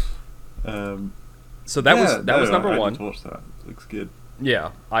 So that was number I one. need to watch that. It looks good.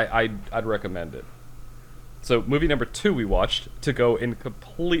 Yeah, I'd recommend it. So movie number 2 we watched, to go in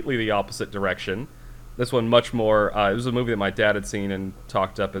completely the opposite direction. This one much more... it was a movie that my dad had seen and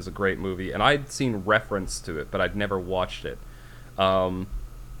talked up as a great movie, and I'd seen reference to it, but I'd never watched it.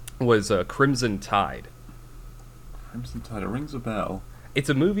 Was Crimson Tide. Crimson Tide, it rings a bell. It's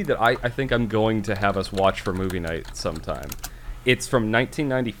a movie that I think I'm going to have us watch for movie night sometime. It's from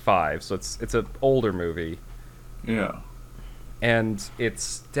 1995, so it's an older movie. Yeah. And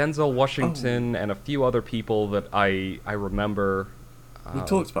it's Denzel Washington and a few other people that I remember. We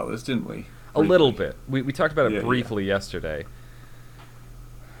talked about this, didn't we? A little bit. We talked about it Yeah, briefly yesterday.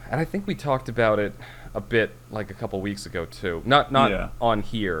 And I think we talked about it a bit like a couple weeks ago too. Not Yeah. on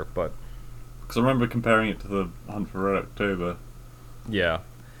here, but Because I remember comparing it to the Hunt for Red October. yeah.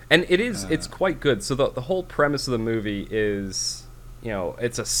 And it's quite good. So the whole premise of the movie is,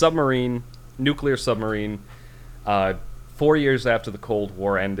 it's a submarine, nuclear submarine, uh, 4 years after the Cold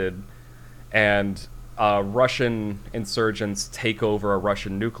War ended, and Russian insurgents take over a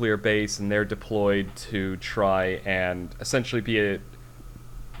Russian nuclear base, and they're deployed to try and essentially be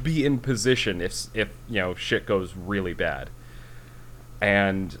in position if shit goes really bad.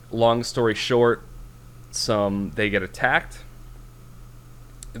 And long story short, they get attacked.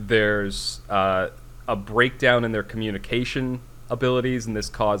 There's a breakdown in their communication abilities, and this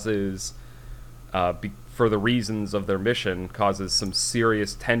causes, for the reasons of their mission, causes some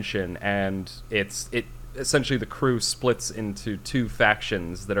serious tension. And it essentially, the crew splits into two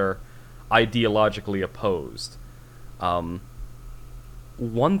factions that are ideologically opposed. One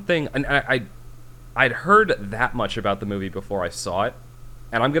thing, and I'd heard that much about the movie before I saw it,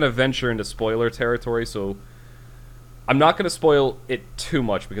 and I'm going to venture into spoiler territory, so I'm not going to spoil it too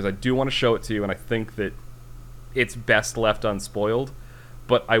much because I do want to show it to you, and I think that it's best left unspoiled.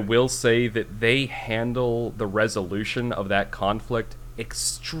 But I will say that they handle the resolution of that conflict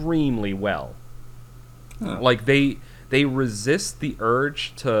extremely well. Huh. Like, they resist the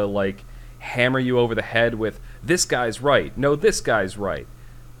urge to, like, hammer you over the head with, this guy's right, no, this guy's right.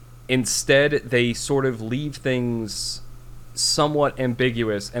 Instead, they sort of leave things somewhat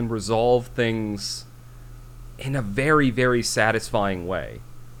ambiguous and resolve things in a very, very satisfying way.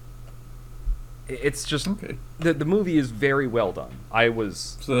 It's just... Okay. The movie is very well done.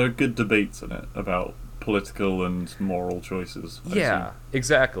 So there are good debates in it about political and moral choices. I Yeah,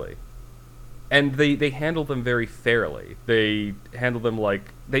 exactly. And they handle them very fairly. They handle them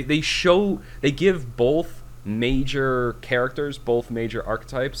like... They give both major characters, both major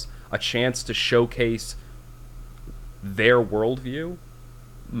archetypes, a chance to showcase their worldview.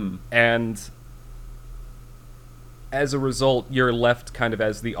 And as a result, you're left kind of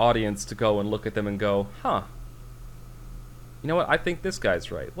as the audience to go and look at them and go, huh, you know what, I think this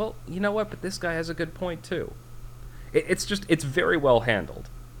guy's right. Well, you know what, but this guy has a good point too. It's very well handled.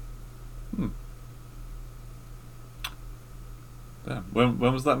 Damn. When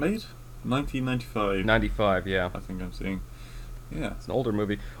was that made? 1995. 95, yeah. I think I'm seeing. Yeah. It's an older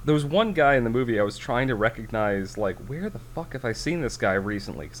movie. There was one guy in the movie I was trying to recognize, like, where the fuck have I seen this guy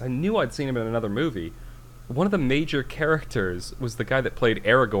recently? Because I knew I'd seen him in another movie. One of the major characters was the guy that played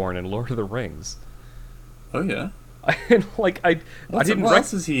Aragorn in Lord of the Rings. Oh, yeah? I didn't... What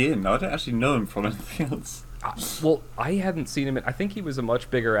else is he in? I don't actually know him from anything else. Well, I hadn't seen him in... I think he was a much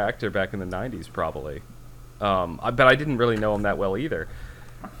bigger actor back in the 90s, probably. But I didn't really know him that well either.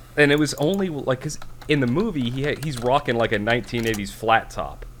 And it was only, like, because in the movie, he's rocking, like, a 1980s flat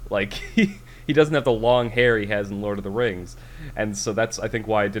top. Like, he doesn't have the long hair he has in Lord of the Rings. And so that's, I think,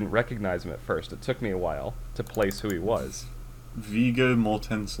 why I didn't recognize him at first. It took me a while to place who he was. Viggo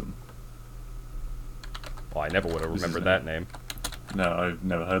Mortensen. Well, I never would have remembered that name. No, I've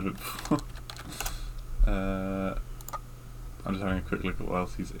never heard of it before. I'm just having a quick look at what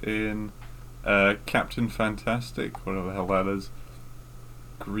else he's in. Captain Fantastic, whatever the hell that is.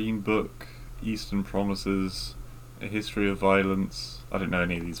 Green Book, Eastern Promises, A History of Violence. I don't know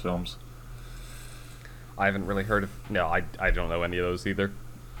any of these films. I haven't really heard of... No, I don't know any of those either.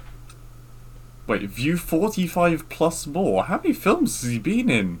 Wait, View 45 plus more? How many films has he been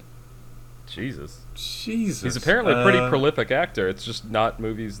in? Jesus. Jesus. He's apparently a pretty prolific actor. It's just not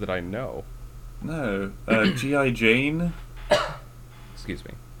movies that I know. No. G.I. Jane. Excuse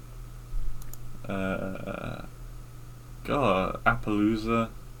me. God, Appaloosa.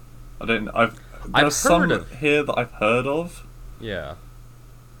 There's I've some heard of... here that I've heard of, Yeah.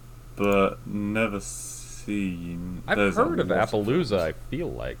 but never seen. I've There's heard of a lot Appaloosa, I films.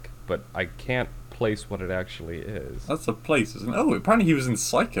 feel like, but I can't place what it actually is. That's a place, isn't it? Oh, apparently he was in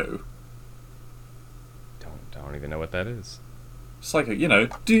Psycho. Don't even know what that is. Psycho, you know,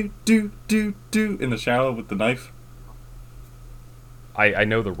 do in the shower with the knife. I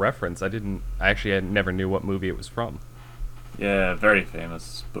know the reference. I never knew what movie it was from. Yeah, very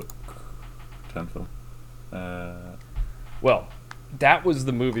famous book turn film. Well, that was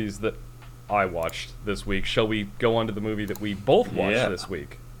the movies that I watched this week. Shall we go on to the movie that we both watched this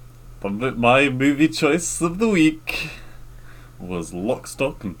week? But my movie choice of the week was Lock,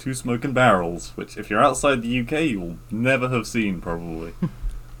 Stock and Two Smoking Barrels, which if you're outside the UK you'll never have seen probably.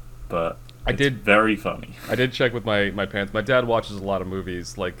 But it's very funny. I did check with my parents. My dad watches a lot of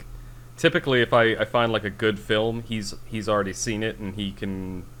movies. Like, typically if I find like a good film, he's already seen it and he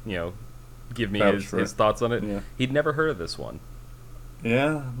can, give me his thoughts on it. Yeah. He'd never heard of this one.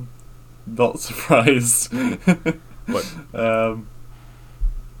 Yeah, not surprised. But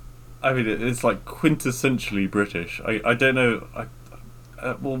I mean, it's like quintessentially British. I don't know.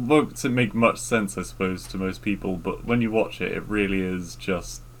 Well, won't make much sense, I suppose, to most people. But when you watch it, it really is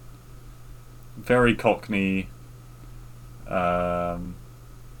just very Cockney, Um,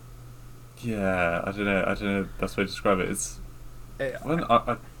 yeah, I don't know. I don't know the best way to describe it. It's when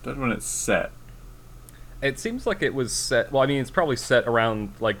I don't know when it's set. It seems like it was set. Well, I mean, it's probably set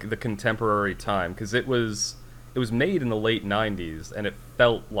around like the contemporary time because it was made in the late '90s and it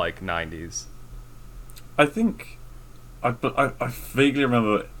felt like '90s. I think I vaguely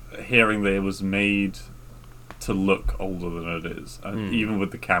remember hearing that it was made to look older than it is, and even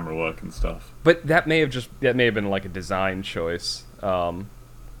with the camera work and stuff. But that may have been like a design choice.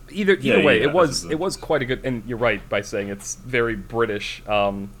 Either way, yeah, it was quite a good. And you're right by saying it's very British.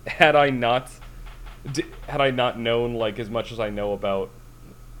 Had I not known like as much as I know about,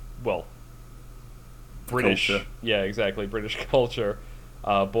 well, British, Culture. yeah, exactly, British culture,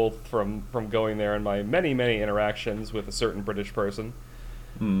 both from going there and my many interactions with a certain British person,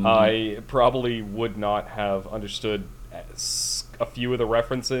 I probably would not have understood a few of the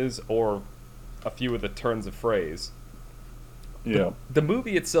references or a few of the turns of phrase. Yeah. The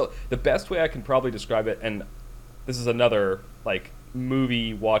movie itself, the best way I can probably describe it, and this is another like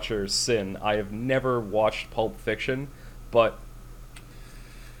movie watcher's sin. I have never watched Pulp Fiction, but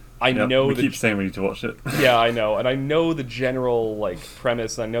I know we keep saying we need to watch it. yeah, I know, and I know the general like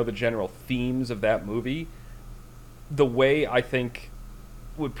premise, and I know the general themes of that movie. The way I think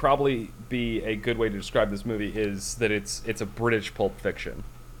would probably be a good way to describe this movie is that it's a British Pulp Fiction.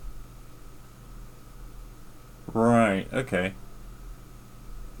 Right. Okay.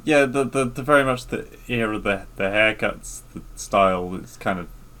 Yeah, the very much the era, the haircuts, the style is kind of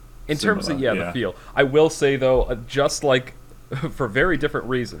In terms of similar, the feel, I will say though, just like for very different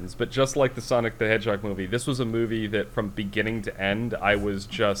reasons, but just like the Sonic the Hedgehog movie, this was a movie that from beginning to end I was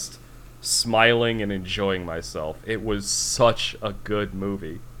just smiling and enjoying myself. It was such a good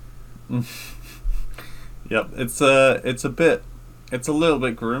movie. Yep, it's a little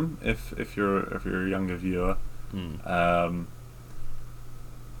bit grim if you're a younger viewer.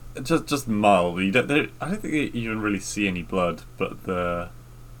 Just mild. I don't think you even really see any blood, but There's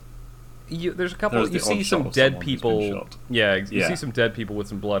a couple. there's You the see odd some shot of dead someone who's been people. shot. Yeah, you Yeah. see some dead people with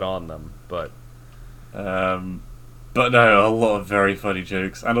some blood on them, but But no, a lot of very funny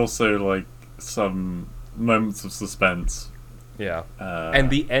jokes, and also like some moments of suspense. yeah. And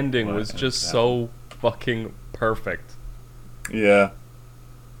the ending well, was yeah, just yeah. so fucking perfect. Yeah,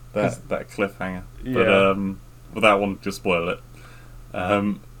 that cliffhanger. But Yeah. well, that one just spoil it.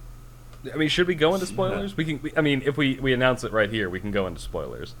 I mean, should we go into spoilers? I mean, if we announce it right here, we can go into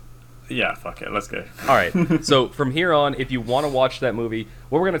spoilers. Yeah, fuck it, let's go. All right. So from here on, if you want to watch that movie,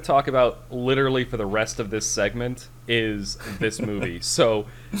 what we're going to talk about literally for the rest of this segment is this movie. So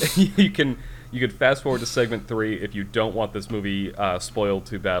you can fast forward to segment 3 if you don't want this movie spoiled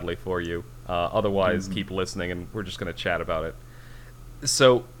too badly for you. Otherwise, keep listening, and we're just going to chat about it.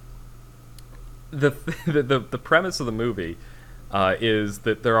 So the premise of the movie is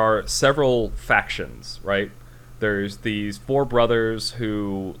that there are several factions, right? There's these 4 brothers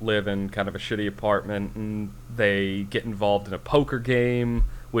who live in kind of a shitty apartment, and they get involved in a poker game,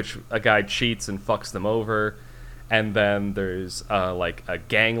 which a guy cheats and fucks them over. And then there's like a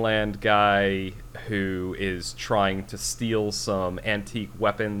gangland guy who is trying to steal some antique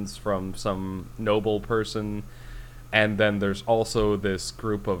weapons from some noble person. And then there's also this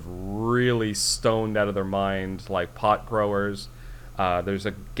group of really stoned out of their mind, like pot growers. There's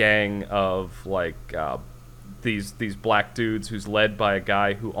a gang of like these black dudes who's led by a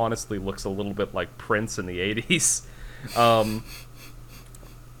guy who honestly looks a little bit like Prince in the '80s,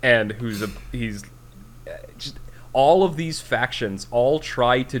 and he's just all of these factions all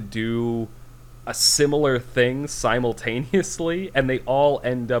try to do a similar thing simultaneously, and they all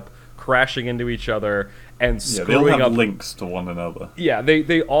end up crashing into each other and Yeah, they all screwing have up. links to one another. Yeah,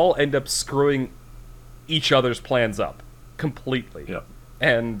 they all end up screwing each other's plans up completely. Yeah.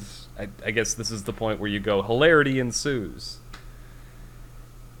 And I guess this is the point where you go, hilarity ensues.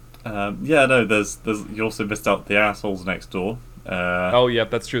 Yeah, no, there's you also missed out the assholes next door. Oh, yeah,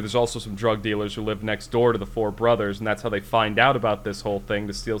 that's true. There's also some drug dealers who live next door to the 4 brothers, and that's how they find out about this whole thing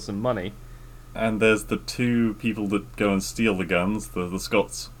to steal some money. And there's the 2 people that go and steal the guns, the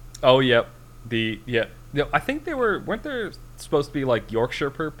Scots. Oh, yep. I think weren't there supposed to be like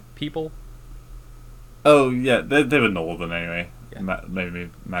Yorkshire people? Oh yeah, they were northern anyway. Yeah. Maybe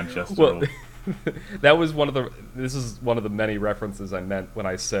Manchester. Well, or... this is one of the many references I meant when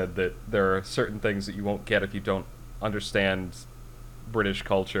I said that there are certain things that you won't get if you don't understand British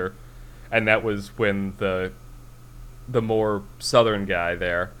culture, and that was when the more southern guy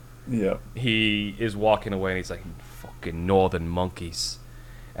there, Yeah. he is walking away and he's like, fucking northern monkeys.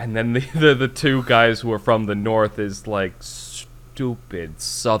 And then the 2 guys who are from the north is like, stupid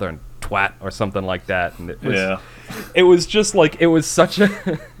southern twat or something like that, and Yeah. it was just like it was such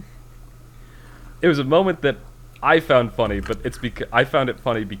a it was a moment that I found funny, but it's because I found it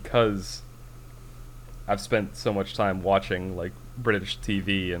funny because I've spent so much time watching like British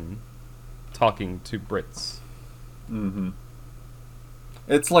TV and talking to Brits. Mm-hmm.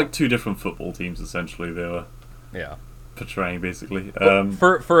 It's like two different football teams essentially they were Yeah. portraying basically.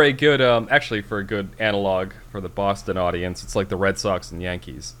 For a good actually for a good analog for the Boston audience, it's like the Red Sox and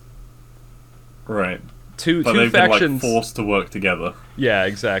Yankees. Right. Two But they've factions. been like forced to work together. Yeah,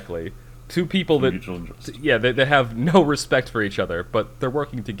 exactly. Two people for that mutual interest. yeah, they have no respect for each other, but they're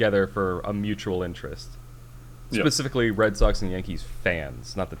working together for a mutual interest. Yep. Specifically, Red Sox and Yankees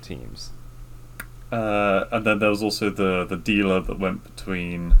fans, not the teams. And then there was also the dealer that went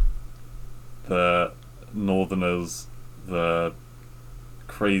between the Northerners, the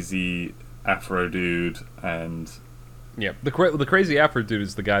crazy Afro dude, and Yeah, the crazy Afro dude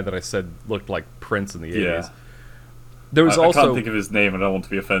is the guy that I said looked like Prince in the 80s. Yeah. There was I also can't think of his name. I don't want to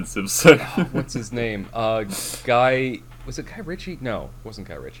be offensive. So what's his name? Guy was it Guy Ritchie? No, it wasn't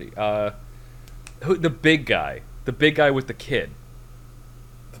Guy Ritchie. The big guy with the kid.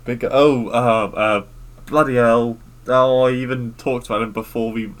 the big bloody hell! Oh, I even talked about him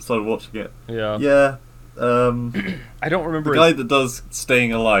before we started watching it. Yeah. Yeah. I don't remember The guy that does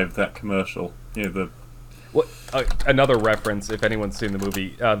Staying Alive, that commercial. You know, the what another reference if anyone's seen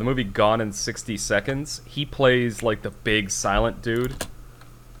the movie Gone in 60 Seconds. He plays like the big silent dude.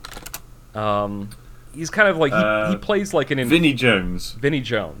 He's kind of like he plays like an Vinnie Jones. Vinnie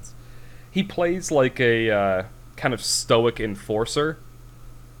Jones. He plays like a kind of stoic enforcer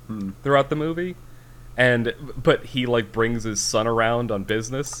throughout the movie, but he like brings his son around on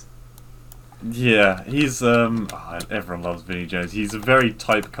business. Yeah, he's everyone loves Vinnie Jones. He's a very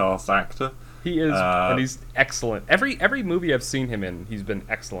typecast actor. He is, and he's excellent. Every movie I've seen him in, he's been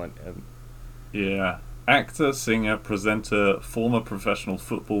excellent in. Yeah, actor, singer, presenter, former professional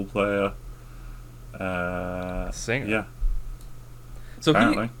football player. Singer. Yeah. So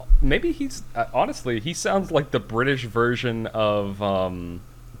Apparently. maybe he's honestly he sounds like the British version of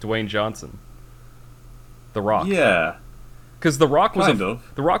Dwayne Johnson, The Rock. Yeah. Because The Rock was Kind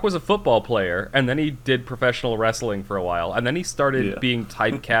of. The Rock was a football player, and then he did professional wrestling for a while, and then he started being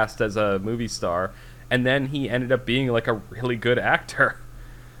typecast as a movie star, and then he ended up being like a really good actor.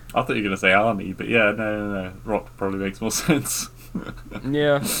 I thought you were going to say Arnie, but yeah, no. Rock probably makes more sense.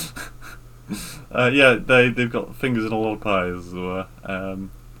 Yeah. Yeah, they've got fingers in a lot of pies, as it were.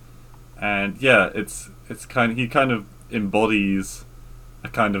 And yeah, he kind of embodies a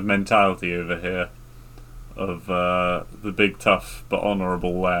kind of mentality over here of the big, tough but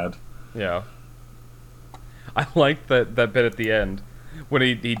honourable lad. Yeah. I like that bit at the end when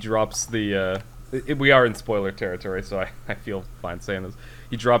he drops the. We are in spoiler territory, so I feel fine saying this.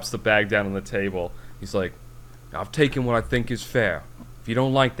 He drops the bag down on the table. He's like, "I've taken what I think is fair. If you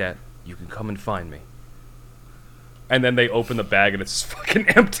don't like that, you can come and find me." And then they open the bag and it's fucking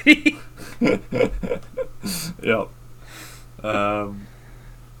empty. Yep. Oh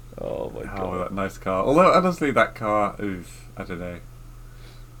my Oh, god. that nice car. Although, honestly, that car, oof, I don't know.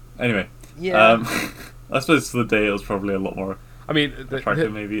 Anyway. Yeah. I suppose for the day it was probably a lot more I mean,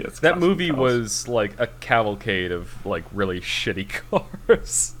 attractive, maybe. It's that classic movie cars. was like a cavalcade of like really shitty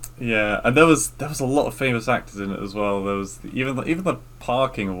cars. Yeah, and there was a lot of famous actors in it as well. There was even the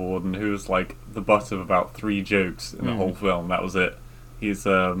parking warden, who was like the butt of about 3 jokes in the whole film. That was it. He's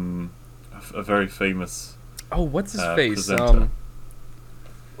a very famous. Oh, what's his face? presenter.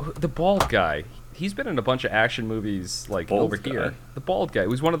 The bald guy. He's been in a bunch of action movies like Bald over guy? here. The bald guy. He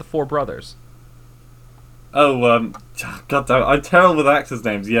was one of the 4 brothers. Oh, God damn it, I'm terrible with actors'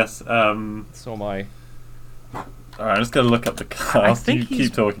 names. Yes. So am I. Alright, I'm just gonna look up the cast. You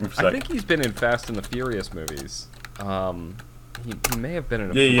keep talking for a I sec. think he's been in Fast and the Furious movies. He may have been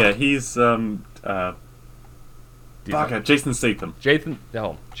in a Yeah, he's okay, Jason Statham. Jason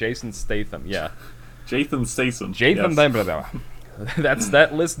Statham. Yeah, Jason Statham. Jason yes. That's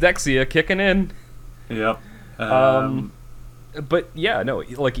that Lisdexia kicking in. Yep. But yeah, no,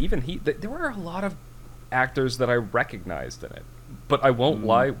 like even there were a lot of actors that I recognized in it. But I won't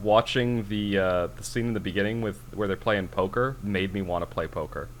lie, watching the scene in the beginning where they're playing poker made me want to play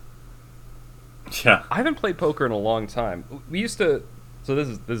poker. Yeah. I haven't played poker in a long time. We used to. So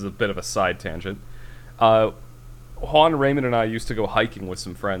this is a bit of a side tangent. Juan Raymond and I used to go hiking with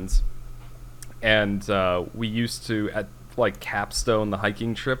some friends, and we used to capstone the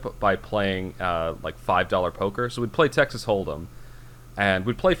hiking trip by playing like $5 poker. So we'd play Texas Hold'em, and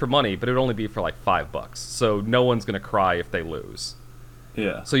we'd play for money, but it would only be for like $5. So no one's gonna cry if they lose.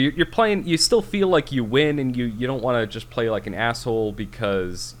 Yeah. So you're playing. You still feel like you win, and you don't want to just play like an asshole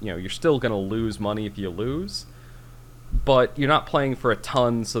because you're still gonna lose money if you lose. But you're not playing for a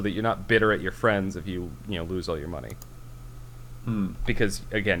ton, so that you're not bitter at your friends if you lose all your money. Because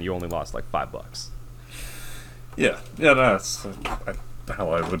again, you only lost like $5. Yeah, no, that's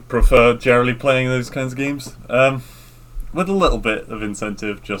how I would prefer generally playing those kinds of games. With a little bit of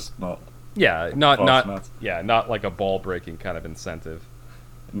incentive, just not. Yeah, Not. not like a ball breaking kind of incentive.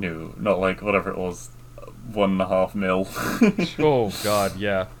 No, not like whatever it was, 1.5 mil. Oh God,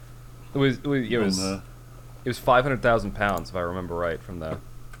 yeah. It was £500,000 if I remember right from the.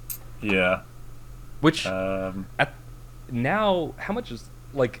 Yeah. Which at now, how much is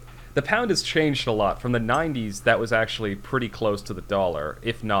like the pound has changed a lot from the 90s. That was actually pretty close to the dollar,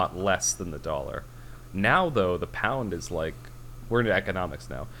 if not less than the dollar. Now though, the pound is like, we're into economics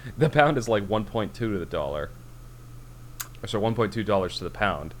now. The pound is like 1.2 to the dollar. Or so $1.2 to the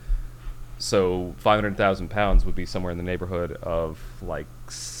pound. So £500,000 would be somewhere in the neighborhood of like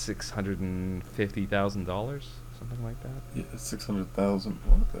 $650,000, something like that. Yeah, 600,000.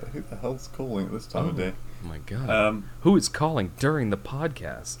 Who the hell's calling at this time of day? Oh my God! Who is calling during the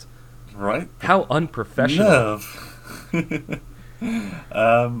podcast? Right? How unprofessional! Nerve.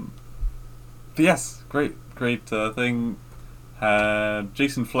 But yes, great thing. Had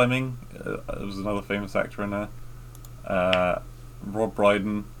Jason Fleming, was another famous actor in there. Rob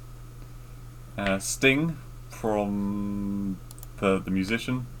Brydon, Sting from the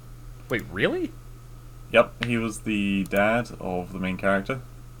musician. Wait, really? Yep, he was the dad of the main character.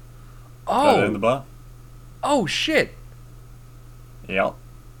 Oh, in the bar. Oh shit! Yep.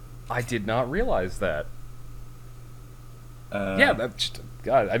 I did not realize that. Yeah,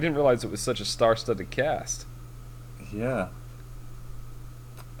 God, I didn't realize it was such a star-studded cast. Yeah.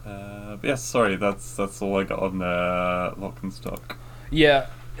 But yes, sorry, that's all I got on Lock and Stock. Yeah,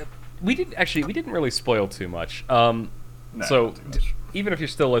 we didn't really spoil too much. No, So not too much. even if you're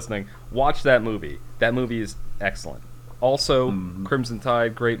still listening, watch that movie. That movie is excellent. Also, Crimson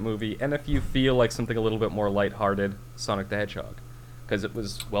Tide, great movie. And if you feel like something a little bit more lighthearted, Sonic the Hedgehog, because it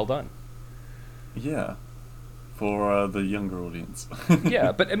was well done. Yeah, for the younger audience.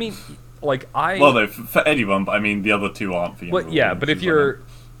 Yeah, but I mean, like Well, no, for anyone, but I mean the other two aren't for younger. Well, yeah, but if you're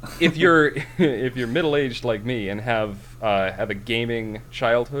if you're middle-aged like me and have a gaming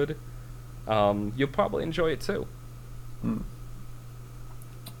childhood, you'll probably enjoy it too.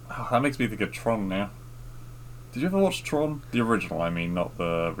 Oh, that makes me think of Tron now. Did you ever watch Tron? The original, I mean, not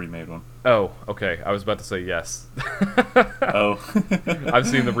the remade one. Oh, okay. I was about to say yes. Oh. I've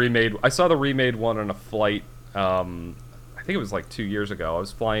seen the remade. I saw the remade one on a flight. I think it was like 2 years ago. I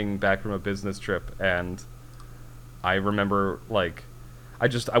was flying back from a business trip, and I remember like I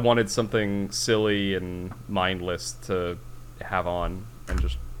wanted something silly and mindless to have on and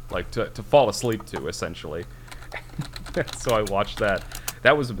just like to fall asleep to, essentially. So I watched that.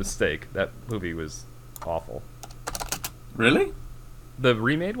 That was a mistake. That movie was awful. Really? The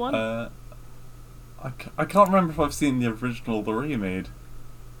remade one? I can't remember if I've seen the original or the remade.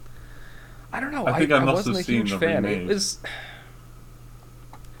 I don't know. I think I must wasn't have a seen huge the fan. remade. It was.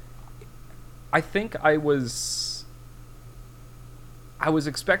 I think I was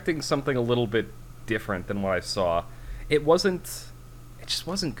expecting something a little bit different than what I saw. It wasn't. It just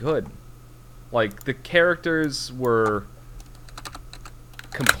wasn't good. Like the characters were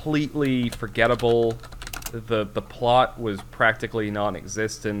completely forgettable. The plot was practically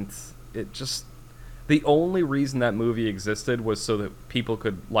non-existent. It just. The only reason that movie existed was so that people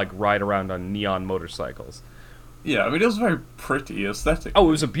could like ride around on neon motorcycles. Yeah, I mean it was very pretty aesthetic. Oh,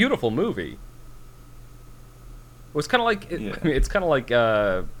 it was a beautiful movie. It was kind of like it's kind of like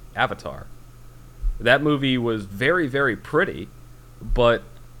Avatar. That movie was very, very pretty, but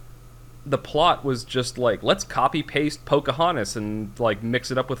the plot was just like, let's copy paste Pocahontas and like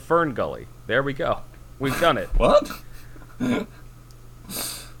mix it up with Fern Gully. There we go. We've done it. What? To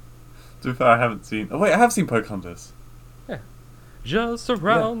be fair, I haven't seen. Oh wait, I have seen Pocahontas. Yeah. Just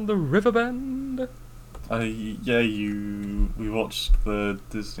around the river bend. Yeah, we watched the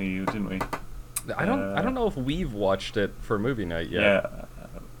Disney, didn't we? I don't know if we've watched it for movie night yet. Yeah.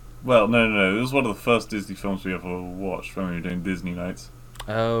 Well, no. It was one of the first Disney films we ever watched when we were doing Disney nights.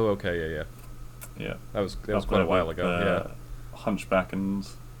 Oh, okay, yeah. Yeah. That was quite a while ago. Yeah. Hunchback and.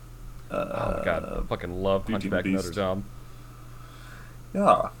 Oh my god, I fucking love Beauty and Hunchback the Notre Beast. Dame.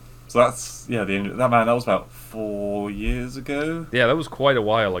 Yeah. So that's the end. That was about 4 years ago. Yeah, that was quite a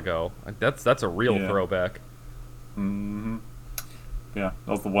while ago. That's a real Yeah. throwback. Yeah, that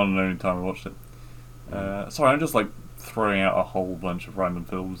was the one and only time I watched it. Sorry, I'm just like throwing out a whole bunch of random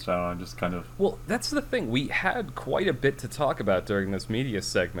films now. I just kind of Well, that's the thing. We had quite a bit to talk about during this media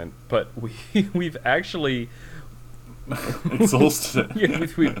segment, but we've actually exhausted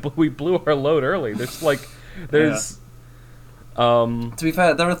it. yeah, we blew our load early. There's To be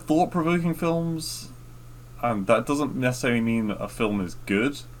fair, there are thought-provoking films, and that doesn't necessarily mean a film is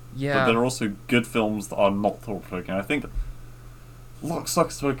good. yeah. But there are also good films that are not thought-provoking. I think Lock, Stock,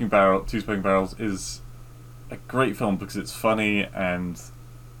 Two Smoking Barrels is a great film because it's funny and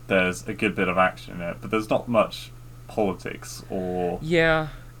there's a good bit of action in it, but there's not much politics or Yeah,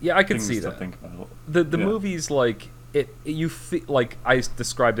 I could things see to that. think about. The Yeah. movie's like you feel like I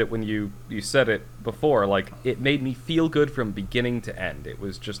described it when you said it before. Like it made me feel good from beginning to end. It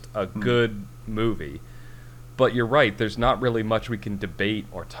was just a good movie. But you're right. There's not really much we can debate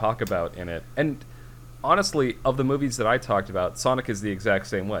or talk about in it. And honestly, of the movies that I talked about, Sonic is the exact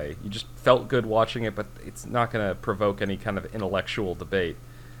same way. You just felt good watching it, but it's not going to provoke any kind of intellectual debate.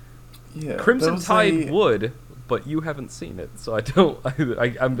 Yeah, Crimson there was Tide would, but you haven't seen it, so I don't.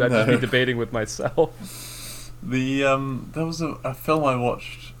 I'm No. just be debating with myself. There was a film I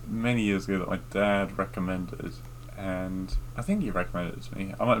watched many years ago that my dad recommended, and I think he recommended it to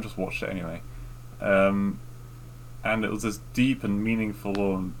me. I might have just watched it anyway. And it was this deep and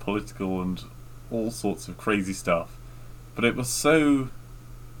meaningful and political and all sorts of crazy stuff. But it was so...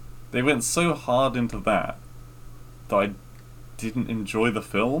 They went so hard into that I didn't enjoy the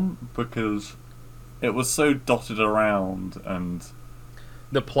film because it was so dotted around and...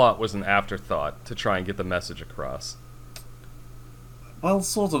 The plot was an afterthought to try and get the message across. Well,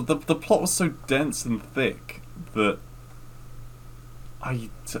 sort of. The plot was so dense and thick that I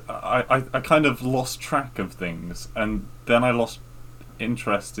kind of lost track of things, and then I lost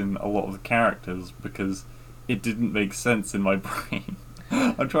interest in a lot of the characters because it didn't make sense in my brain.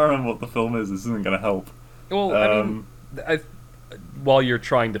 I'm trying to remember what the film is. This isn't going to help. Well, I mean, while you're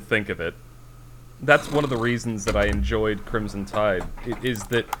trying to think of it, that's one of the reasons that I enjoyed Crimson Tide. Is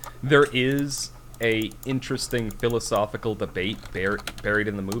that there is a interesting philosophical debate buried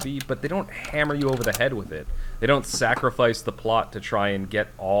in the movie, but they don't hammer you over the head with it. They don't sacrifice the plot to try and get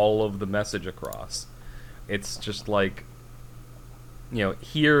all of the message across. It's just like,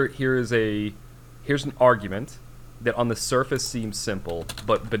 here's an argument that on the surface seems simple,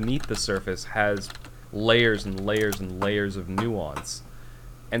 but beneath the surface has layers and layers and layers of nuance.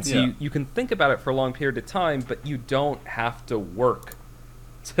 And so you can think about it for a long period of time, but you don't have to work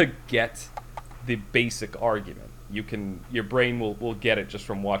to get the basic argument. Your brain will get it just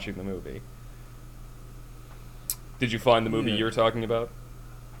from watching the movie. Did you find the movie you were talking about?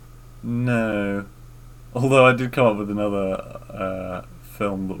 No. Although I did come up with another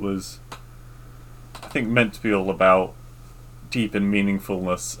film that was, I think, meant to be all about deep and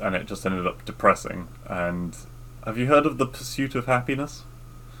meaningfulness, and it just ended up depressing. And have you heard of The Pursuit of Happiness?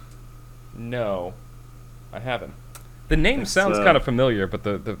 No, I haven't. The name sounds kind of familiar, but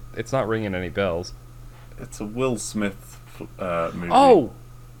the it's not ringing any bells. It's a Will Smith movie. Oh,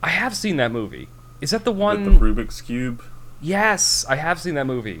 I have seen that movie. Is that the one? With the Rubik's Cube? Yes, I have seen that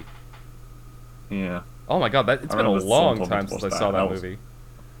movie. Yeah. Oh my god, it's been a long time since I saw that movie.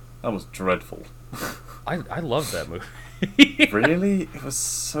 That was dreadful. I love that movie. Really? It was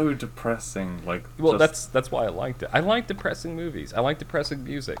so depressing. Well, that's why I liked it. I like depressing movies. I like depressing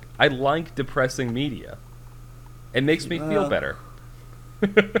music. I like depressing media. It makes me feel better.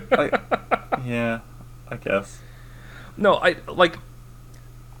 Yeah, I guess. No, I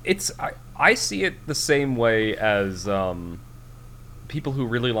see it the same way as people who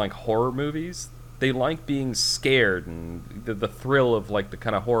really like horror movies. They like being scared and the thrill of the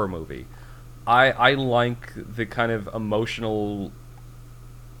kind of horror movie. I like the kind of emotional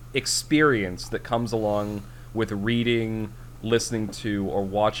experience that comes along with reading, listening to, or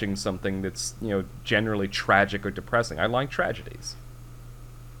watching something that's generally tragic or depressing. I like tragedies.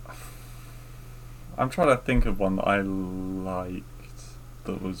 I'm trying to think of one that I liked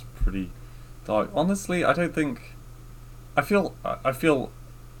that was pretty dark. Honestly, I don't think... I feel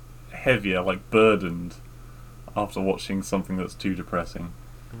heavier, burdened, after watching something that's too depressing.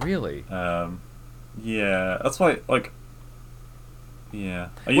 Really? Yeah, that's why, yeah.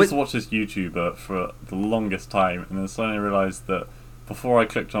 I used to watch this YouTuber for the longest time, and then suddenly I realised that before I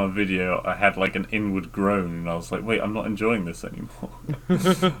clicked on a video, I had, an inward groan, and I was like, wait, I'm not enjoying this anymore.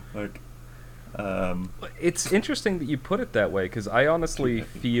 It's interesting that you put it that way, because I honestly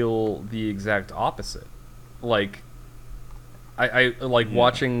feel the exact opposite. I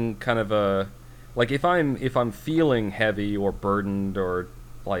watching kind of a... if I'm feeling heavy or burdened or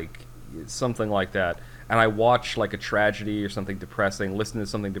something like that, and I watch like a tragedy or something depressing, listen to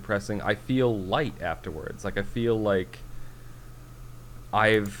something depressing, I feel light afterwards. Like I feel like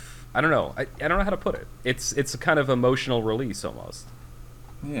I don't know. I don't know how to put it. It's a kind of emotional release almost.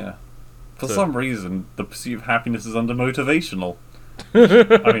 Yeah. For So- some reason, the pursuit of happiness is under motivational.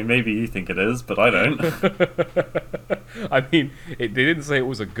 I mean, maybe you think it is, but I don't. I mean, they didn't say it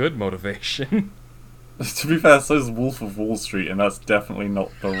was a good motivation. To be fair, so is Wolf of Wall Street, and that's definitely not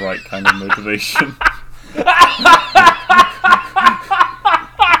the right kind of motivation.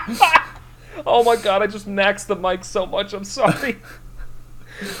 Oh my god, I just maxed the mic so much, I'm sorry.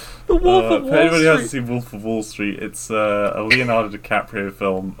 The Wolf of If Wall anybody Street. hasn't seen Wolf of Wall Street, it's a Leonardo DiCaprio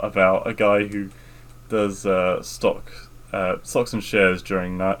film about a guy who does stocks and shares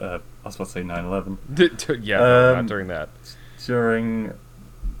during, I was about to say 9/11, Yeah, no, not Um, during that. during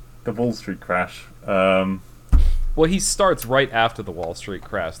the Wall Street crash. Well, he starts right after the Wall Street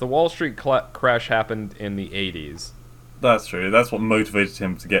crash. The Wall Street crash happened in the 80s. That's true. That's what motivated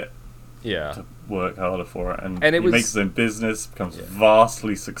him to get Yeah. to work harder for it, and And it he was- makes his own business, becomes Yeah.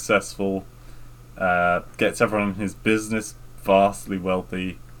 vastly successful, gets everyone in his business vastly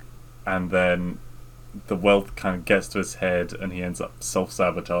wealthy, and then the wealth kind of gets to his head, and he ends up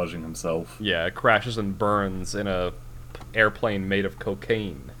self-sabotaging himself. Yeah, it crashes and burns in a airplane made of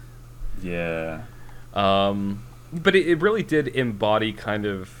cocaine. Yeah, But it really did embody kind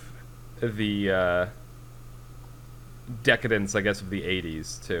of the decadence, I guess, of the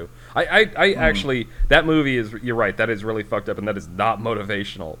 80s, too. I actually, that movie is, you're right, that is really fucked up, and that is not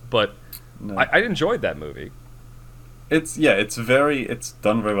motivational, but no. I enjoyed that movie. It's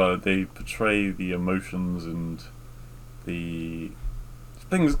done very well. They portray the emotions and the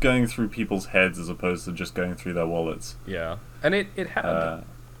things going through people's heads as opposed to just going through their wallets. Yeah. And it had...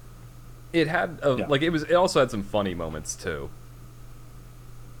 Yeah. like, it also had some funny moments, too.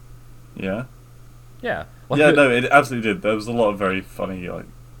 Yeah. Yeah. Like, Yeah, no, it absolutely did. There was a lot of very funny, like,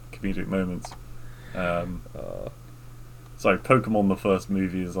 comedic moments. Sorry, Pokemon the first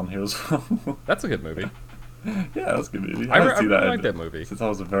movie is on here as well. That's a good movie. Yeah, that's a good movie. I haven't seen really that like that movie. since I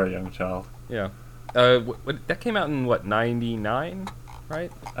was a very young child. Yeah. That came out in, 99,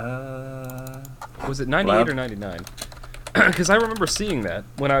 right? Was it 98 Loud. or 99? Because I remember seeing that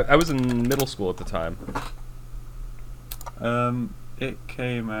when I was in middle school at the time. It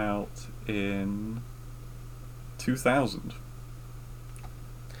came out in 2000.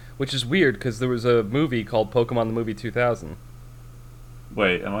 Which is weird, because there was a movie called Pokemon the Movie 2000.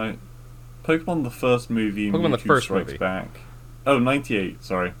 Wait, am I... Pokemon the first movie, Pokemon the Mewtwo first Strikes movie. Back. Oh, 98,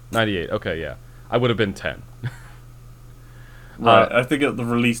 sorry. 98, okay, yeah. I would have been 10. Right, I think the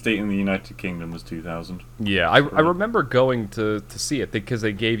release date in the United Kingdom was 2000. Yeah, I remember going to see it, because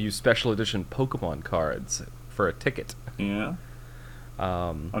they gave you special edition Pokemon cards for a ticket. Yeah.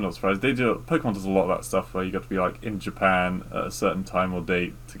 I'm not surprised. Pokemon does a lot of that stuff where you got to be like in Japan at a certain time or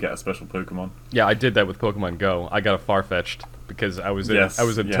date to get a special Pokemon. Yeah, I did that with Pokemon Go. I got a Farfetch'd because I was in Yes,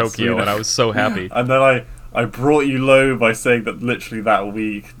 yes, Tokyo, we know. and I was so happy. And then I brought you low by saying that literally that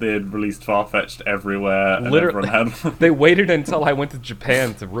week they had released Farfetch'd everywhere and Literally. everyone had one. They waited until I went to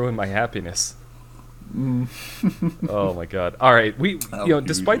Japan to ruin my happiness. Mm. Oh my god! All right, How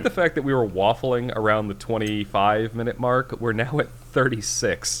despite cute. the fact that we were waffling around the 25-minute mark, we're now at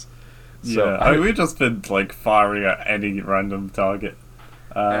 36. So Yeah, I mean, we've just been like firing at any random target.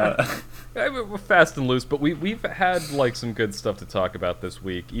 we're fast and loose, but we've had like some good stuff to talk about this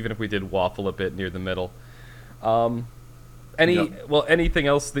week, even if we did waffle a bit near the middle. Anything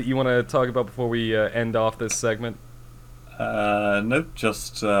else that you want to talk about before we end off this segment? Nope,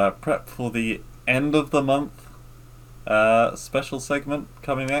 just prep for the end of the month special segment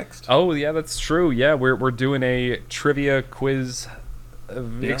coming next. Oh yeah, that's true. Yeah, we're doing a trivia quiz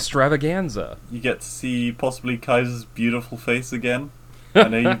extravaganza. You get to see possibly Kaiser's beautiful face again. I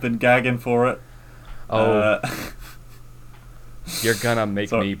know you've been gagging for it. Oh, you're gonna make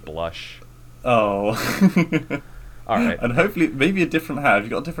So- me blush. Oh. All right. And hopefully, maybe a different hat. Have you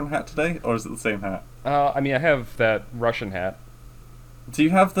got a different hat today, or is it the same hat? I mean, I have that Russian hat. Do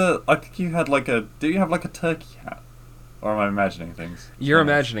you have the? I think you had like a. Do you have like a turkey hat? Or am I imagining things? You're Oh.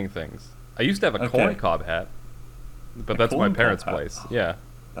 imagining things. I used to have a Okay. corn cob hat, but A that's my corn cob parents' hat? place. Yeah.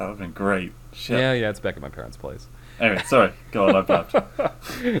 That would have been great. Shit. Yeah, it's back at my parents' place. Anyway, sorry. Go on, I blabbed.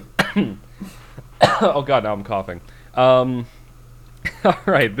 Oh god, now I'm coughing. All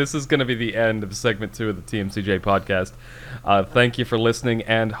right, this is going to be the end of segment 2 of the TMCJ podcast. Thank you for listening,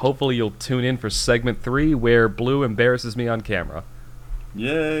 and hopefully you'll tune in for segment 3, where Blue embarrasses me on camera.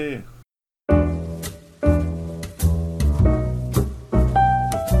 Yay.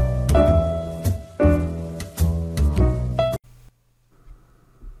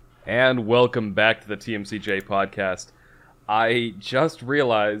 And welcome back to the TMCJ podcast. I just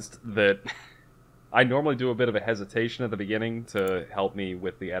realized that I normally do a bit of a hesitation at the beginning to help me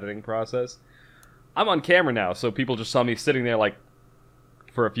with the editing process. I'm on camera now, so people just saw me sitting there like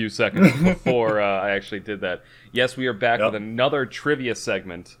for a few seconds before I actually did that. Yes, we are back with another trivia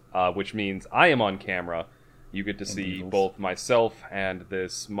segment, which means I am on camera. You get to see both myself and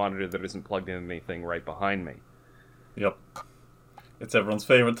this monitor that isn't plugged in anything right behind me. Yep. It's everyone's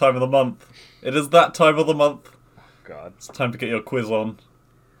favourite time of the month. It is that time of the month. Oh, God. It's time to get your quiz on.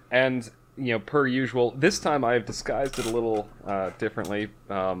 And, you know, per usual, this time I have disguised it a little differently.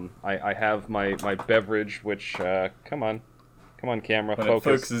 I have my beverage, which, come on camera, when focus. It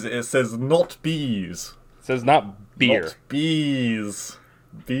focuses, it says not bees. It says not beer. Not bees.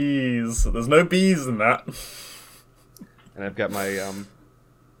 Bees. There's no bees in that. And I've got my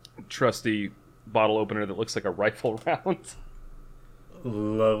trusty bottle opener that looks like a rifle round.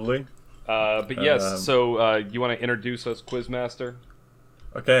 Lovely. But yes, so you want to introduce us, Quizmaster?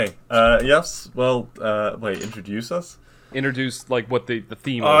 Okay. Yes. Well, wait. Introduce us. Introduce like what the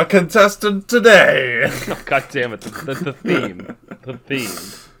theme. Our contestant today. Oh, God damn it! The theme. The theme.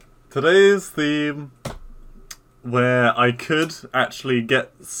 Today's theme, where I could actually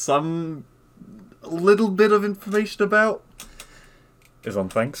get some little bit of information about, is on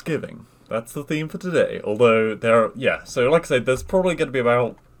Thanksgiving. That's the theme for today. Although so like I said, there's probably going to be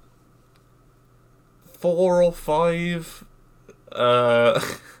about 4 or 5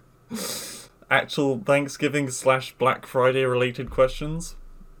 actual Thanksgiving / Black Friday related questions.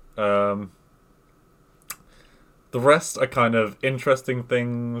 The rest are kind of interesting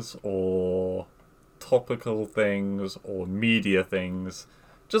things or topical things or media things.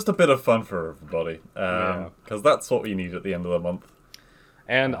 Just a bit of fun for everybody. Because that's what we need at the end of the month.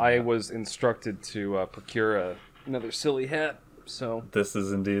 And I was instructed to procure another silly hat, so... This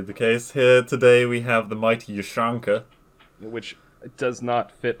is indeed the case. Here today we have the mighty Yashanka. Which does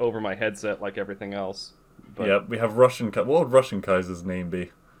not fit over my headset like everything else. But... Yep, we have Russian... What would Russian Kaiser's name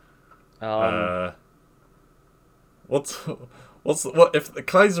be? What if the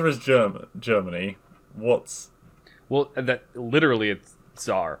Kaiser is Germany, what's... Well, that literally it's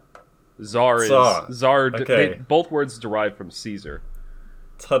Tsar. Tsar is... Tsar. Okay. Both words derive from Caesar.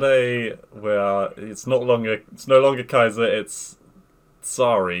 Today, it's no longer Kaiser, it's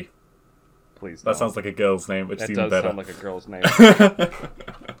Tsari. Please. That sounds like a girl's name, which seems better. That does sound like a girl's name.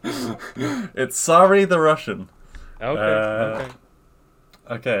 It's Tsari the Russian.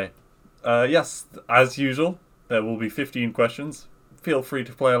 Okay. Yes, as usual, there will be 15 questions. Feel free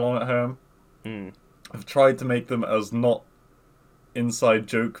to play along at home. I've tried to make them as not inside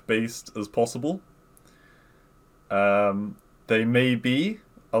joke based as possible. They may be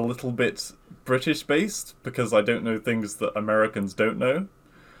a little bit British based because I don't know things that Americans don't know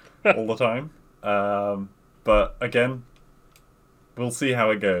all the time. But again, we'll see how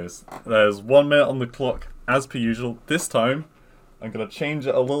it goes. There's 1 minute on the clock as per usual. This time, I'm going to change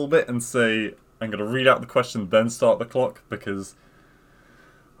it a little bit and say I'm going to read out the question, then start the clock, because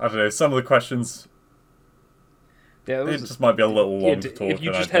I don't know, some of the questions it just might be a little long to talk. If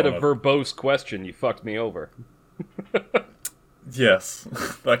you just had a verbose question, you fucked me over. Yes,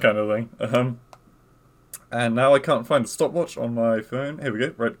 that kind of thing. And now I can't find the stopwatch on my phone. Here we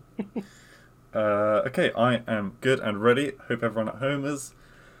go, right. Okay, I am good and ready. Hope everyone at home is.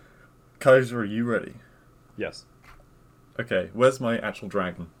 Kaiser, are you ready? Yes. Okay, where's my actual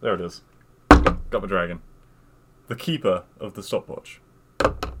dragon? There it is. Got my dragon. The keeper of the stopwatch.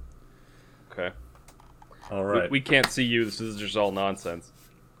 Okay. Alright. We can't see you, this is just all nonsense.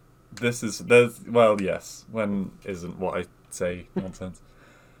 Yes. When isn't what I say nonsense.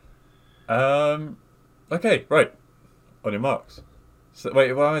 Okay, right. On your marks. So,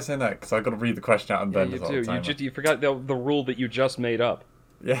 wait, why am I saying that? Because I've got to read the question out and then... You forgot the rule that you just made up.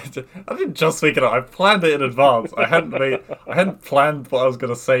 Yeah, I didn't just make it up. I planned it in advance. I hadn't planned what I was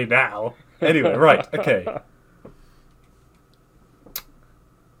going to say now. Anyway, right, okay.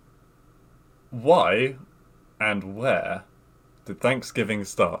 Why and where did Thanksgiving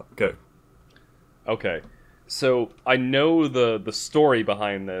start? Go. Okay. So I know the story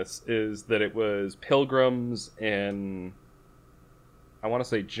behind this is that it was pilgrims in, I want to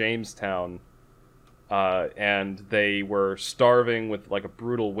say Jamestown, and they were starving with like a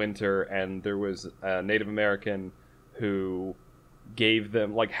brutal winter, and there was a Native American who gave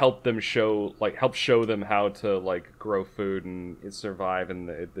them helped show them how to grow food and survive in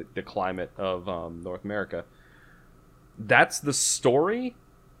the climate of North America. That's the story.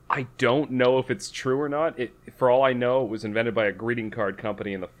 I don't know if it's true or not. For all I know, it was invented by a greeting card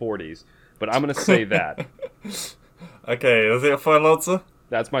company in the 40s. But I'm going to say that. Okay, is it a final answer?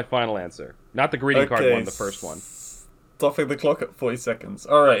 That's my final answer. Not the greeting card Okay, one, the first one. Stopping the clock at 40 seconds.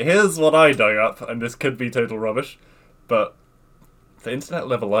 Alright, here's what I dug up, and this could be total rubbish, but the internet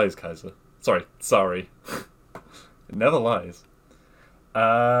never lies, Kaiser. Sorry. It never lies.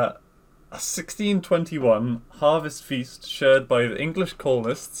 A 1621 harvest feast shared by the English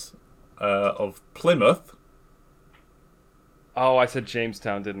colonists of Plymouth. Oh, I said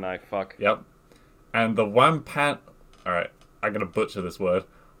Jamestown, didn't I? Fuck. Yep. And the Wampan... Alright, I'm going to butcher this word.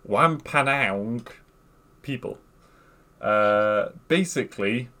 Wampanoag people.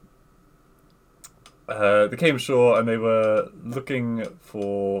 Basically, they came ashore and they were looking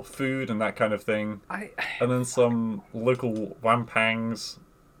for food and that kind of thing. And then some local Wampangs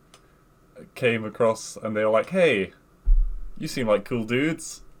came across and they were like, hey, you seem like cool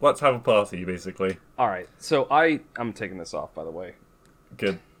dudes. Let's have a party, basically. Alright, so I'm taking this off, by the way.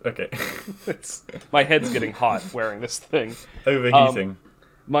 Good. Okay. My head's getting hot wearing this thing. Overheating.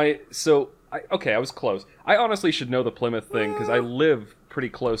 I was close. I honestly should know the Plymouth thing because I live pretty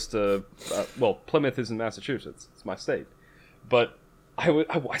close to. Plymouth is in Massachusetts. It's my state, but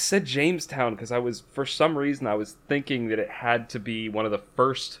I said Jamestown because for some reason I was thinking that it had to be one of the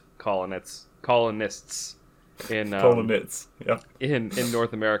first colonists in Colonists. Yep. in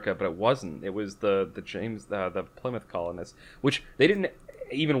North America, but it wasn't. It was the Plymouth colonists, which they didn't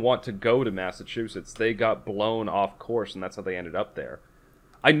even want to go to Massachusetts. They got blown off course, and that's how they ended up there.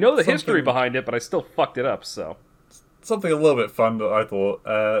 I know the history behind it, but I still fucked it up, so... Something a little bit fun that I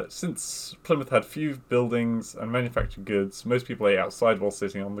thought. Since Plymouth had few buildings and manufactured goods, most people ate outside while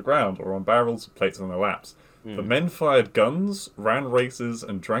sitting on the ground or on barrels or plates on their laps. The men fired guns, ran races,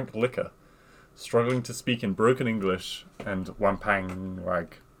 and drank liquor, struggling to speak in broken English and wampang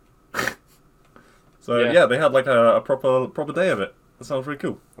wag. So, yeah, they had like a proper day of it. That sounds really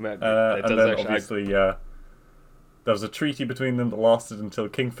cool. I mean, and then, obviously... there was a treaty between them that lasted until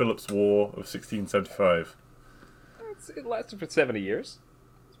King Philip's War of 1675. It lasted for 70 years.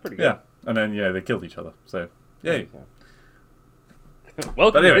 It's pretty good. Yeah, and then they killed each other. So, yay.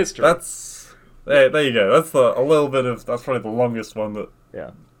 Welcome to history. There you go. That's that's probably the longest one that. Yeah,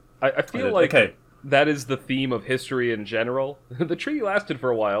 I feel like that is the theme of history in general. The treaty lasted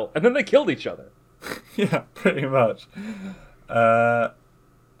for a while, and then they killed each other. Yeah, pretty much.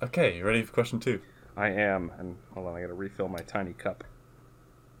 Okay, you ready for question 2? I am, and hold on, I gotta refill my tiny cup.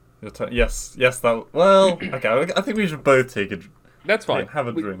 Yes, well, okay, I think we should both take a... That's fine. Have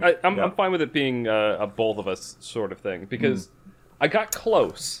a drink. I'm fine with it being a both of us sort of thing, because I got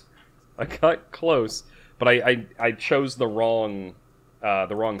close. But I chose the wrong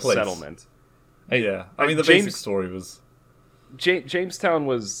Place. Settlement. I mean, the basic story was... Jamestown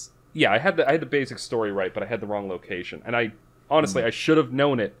was... Yeah, I had the basic story right, but I had the wrong location. And I should have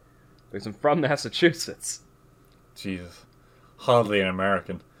known it, because I'm from Massachusetts. Jesus. Hardly an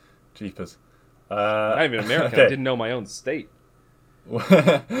American. Jeepers. Not even American. Okay. I didn't know my own state.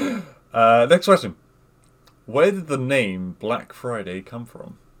 Next question. Where did the name Black Friday come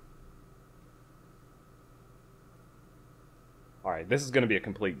from? Alright, this is going to be a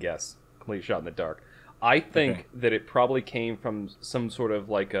complete guess. Complete shot in the dark. I think that it probably came from some sort of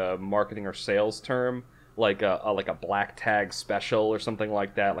like a marketing or sales term, like a black tag special or something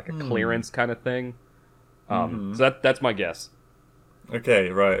like that, like a clearance kind of thing. So that's my guess. Okay,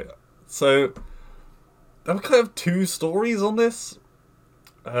 right. So there were kind of two stories on this.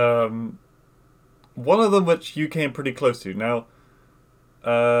 One of them which you came pretty close to. Now,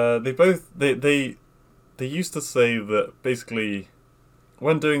 they used to say that basically,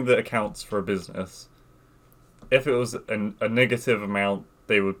 when doing the accounts for a business, if it was a negative amount,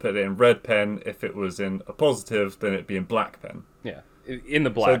 they would put it in red pen. If it was in a positive, then it'd be in black pen. Yeah, in the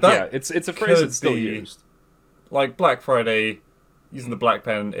black. So yeah, it's a phrase that's still used. Like Black Friday, using the black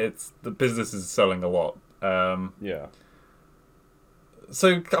pen, the business is selling a lot. Yeah.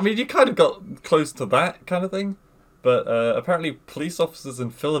 So, I mean, you kind of got close to that kind of thing. But apparently police officers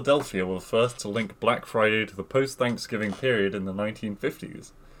in Philadelphia were the first to link Black Friday to the post-Thanksgiving period in the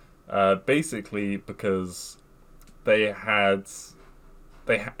 1950s. Basically because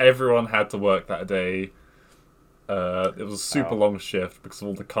everyone had to work that day. It was a super long shift because of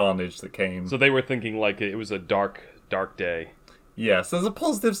all the carnage that came. So they were thinking like it was a dark day. Yes, there's a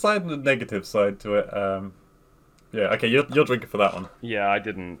positive side and a negative side to it. Yeah, okay, you're drinking for that one. Yeah, I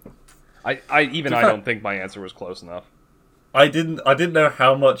didn't. I don't think my answer was close enough. I didn't know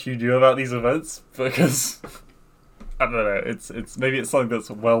how much you knew about these events because I don't know. It's maybe it's something that's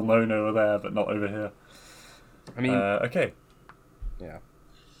well known over there, but not over here. I mean, okay. Yeah.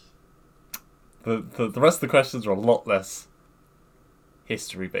 The rest of the questions are a lot less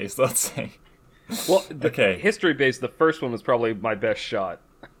history based, I'd say. Well, Okay. history-based, the first one was probably my best shot.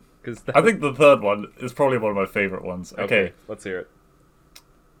 I think the third one is probably one of my favorite ones. Okay. Let's hear it.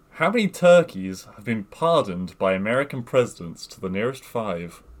 How many turkeys have been pardoned by American presidents to the nearest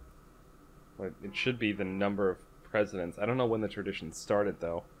 5? Well, it should be the number of presidents. I don't know when the tradition started,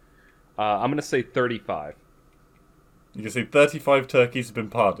 though. I'm going to say 35. You can say 35 turkeys have been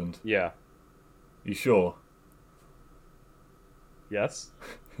pardoned. Yeah. You sure? Yes?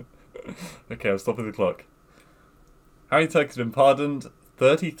 Okay, I'm stopping the clock. How many turkeys have been pardoned?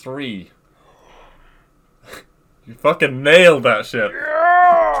 33. You fucking nailed that shit.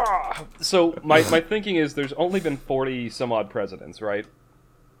 So, my thinking is there's only been 40 some odd presidents, right?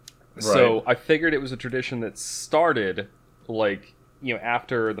 So, I figured it was a tradition that started, like,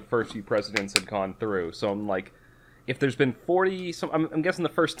 after the first few presidents had gone through. So I'm like, if there's been 40, I'm guessing the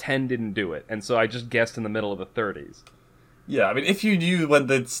first 10 didn't do it. And so I just guessed in the middle of the 30s. Yeah, I mean, if you knew when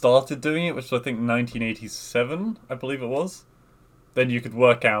they'd started doing it, which I think 1987, I believe it was, then you could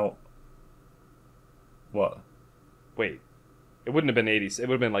work out... What? Wait. It wouldn't have been 80. It would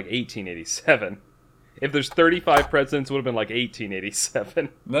have been like 1887. If there's 35 presidents, it would have been like 1887.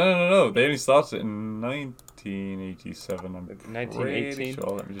 No. They only started it in 1987. I'm 1918. pretty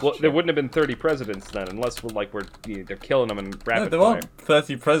sure. Let me just Well, check. there wouldn't have been 30 presidents then, unless they're killing them in No, rapid there fire. aren't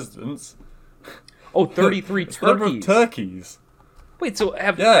 30 presidents. Oh, 33 It's the number of turkeys. turkeys. Wait, so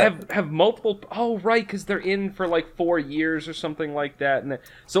have multiple? Oh, right, because they're in for like 4 years or something like that. And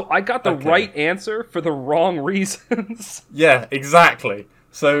so I got the Okay. right answer for the wrong reasons. Yeah, exactly.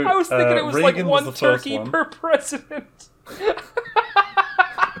 So I was thinking it was Reagan like was one the first turkey one. per president.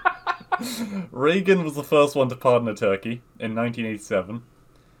 Reagan was the first one to pardon a turkey in 1987.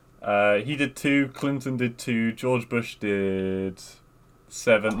 He did 2. Clinton did 2. George Bush did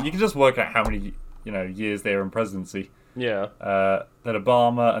 7. You can just work out how many years they were in presidency. Yeah. Then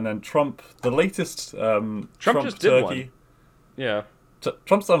Obama, and then Trump. The latest Trump just did turkey. one. Yeah.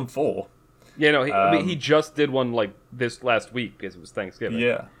 Trump's done 4. Yeah, no, I mean, he just did one like this last week because it was Thanksgiving.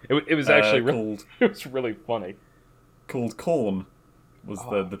 Yeah. It was actually called it was really funny. called Corn. Was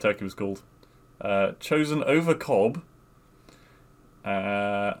the turkey was called. Chosen over Cobb.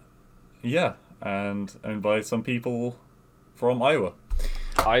 Yeah, and owned by some people from Iowa.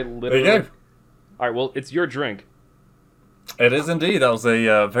 I There literally. you go. All right, well, it's your drink. It is indeed. That was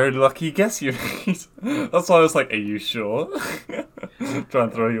a very lucky guess you made. That's why I was like, "Are you sure?" Try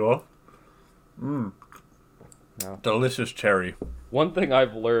and throw you off. No. Delicious cherry. One thing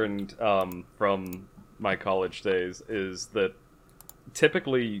I've learned from my college days is that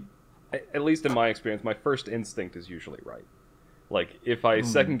typically, at least in my experience, my first instinct is usually right. Like, if I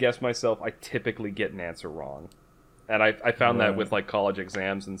second guess myself, I typically get an answer wrong. And I found that with like college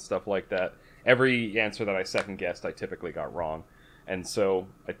exams and stuff like that. Every answer that I second guessed, I typically got wrong. And so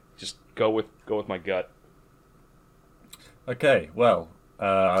I just go with my gut. Okay, well,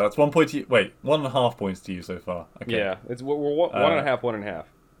 that's 1 point to you. Wait, 1.5 points to you so far. Okay. Yeah, we're one and a half, 1.5.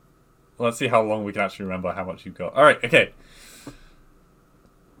 Let's see how long we can actually remember how much you've got. All right, okay.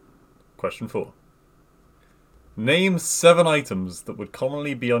 Question 4. Name 7 items that would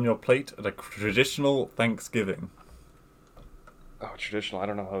commonly be on your plate at a traditional Thanksgiving. Oh, traditional. I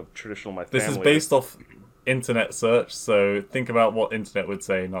don't know how traditional my family This is based off internet search, so think about what internet would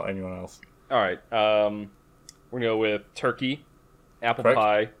say, not anyone else. All right. We're going to go with turkey, apple Correct.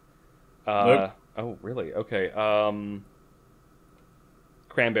 pie. Nope. Oh, really? Okay.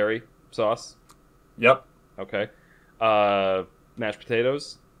 Cranberry sauce. Yep. Okay. Mashed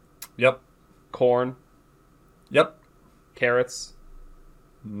potatoes, Yep. corn, Yep. carrots.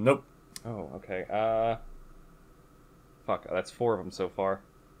 Nope. Oh, okay. Fuck. That's 4 of them so far.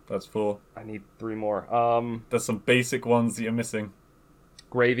 That's 4. I need 3 more. There's some basic ones that you're missing.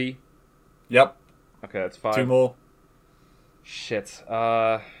 Gravy. Yep. Okay, that's 5. 2 more. Shit.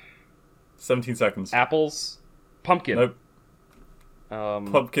 17 seconds. Apples. Pumpkin. Nope.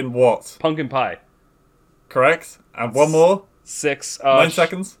 Um, Pumpkin what? pumpkin pie. Correct. And 1 more. 6. 9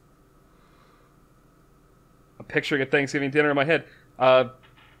 seconds. I'm picturing a Thanksgiving dinner in my head. No.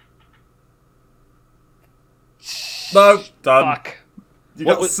 Done. Fuck. You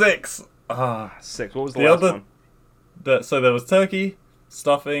What got was- 6. 6. What was the The last other- one? So there was turkey,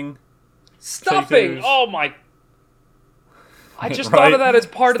 stuffing. Stuffing! potatoes. Oh my... I just Right? thought of that as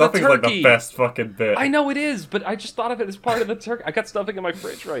part of the Stuffing's like turkey. the best fucking bit. I know it is, but I just thought of it as part of the turkey. I got stuffing in my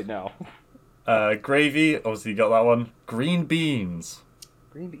fridge right now. Gravy, obviously you got that one. Green beans.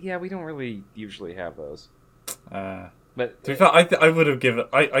 Yeah, we don't really usually have those. To But be fair, I would have given...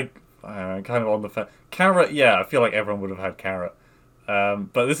 I'm kind of on the fence. Carrot, yeah, I feel like everyone would have had carrot.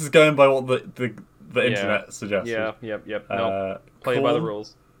 But this is going by what the internet suggested. yeah, yep. No, play by the corn.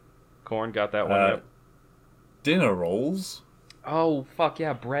 rules. Corn got that one. Uh, Yep. Dinner rolls. Oh fuck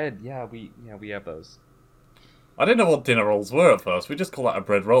yeah, bread. We have those. I didn't know what dinner rolls were at first. We just call that a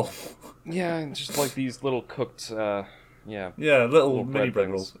bread roll. Yeah, and just like these little cooked. Yeah. Yeah, little Little mini bread bread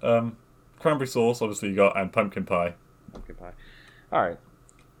things. rolls. Cranberry sauce, obviously you got, and pumpkin pie. Pumpkin pie. All right.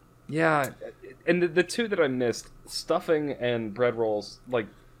 Yeah, and the two that I missed, stuffing and bread rolls, like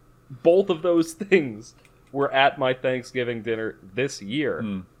both of those things were at my Thanksgiving dinner this year,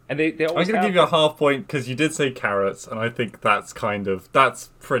 and they I'm always. gonna give you a half point because you did say carrots, and I think that's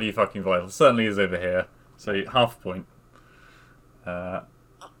pretty fucking vital. Certainly is over here. So half a point.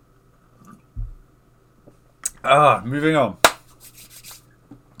 Moving on.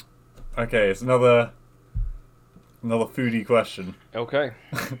 Okay, it's another foodie question. Okay.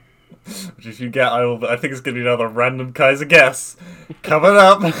 Which if you get, I think it's gonna be another random Kaiser guess coming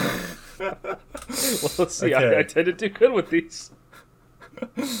up. Well, let's see. Okay. I tend to do good with these.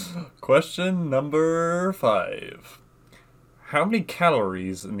 Question number 5. How many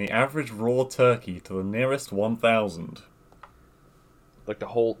calories in the average raw turkey to the nearest 1,000? Like the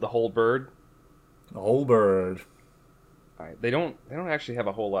whole bird. The whole bird. All right. They don't actually have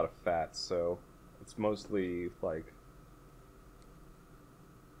a whole lot of fat, so it's mostly like.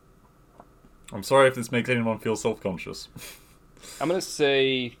 I'm sorry if this makes anyone feel self-conscious. I'm gonna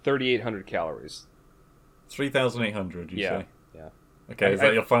say 3,800 calories. 3,800, you say? Yeah. Okay, is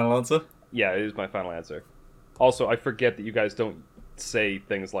that your final answer? Yeah, it is my final answer. Also, I forget that you guys don't say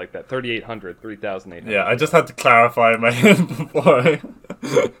things like that. 3,800, 3,800. Yeah, I just had to clarify in my head before I...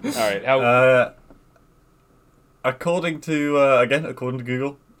 All right, how... according to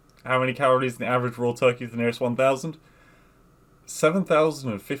Google, how many calories in the average raw turkey to the nearest 1,000?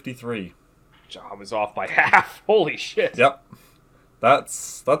 7,053. I was off by half. Holy shit. Yep.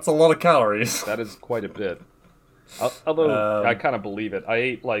 That's a lot of calories. That is quite a bit. Although, I kind of believe it. I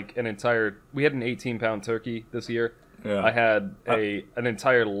ate like an entire... We had an 18-pound turkey this year. Yeah. I had an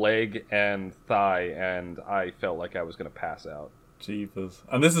entire leg and thigh, and I felt like I was going to pass out. Jeepers.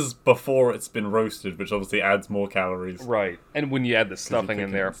 And this is before it's been roasted, which obviously adds more calories. Right. And when you add the stuffing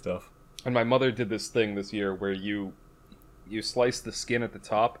in there. Stuff. And my mother did this thing this year where you slice the skin at the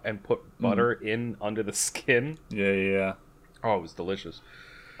top and put butter in under the skin. Yeah. Oh, it was delicious.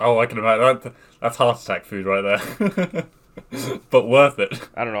 Oh, I can imagine. That's heart attack food right there. But worth it.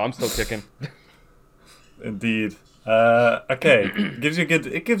 I don't know. I'm still kicking. Indeed. Okay. It gives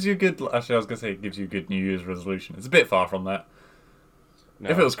you a good... Actually, I was going to say it gives you a good New Year's resolution. It's a bit far from that. No.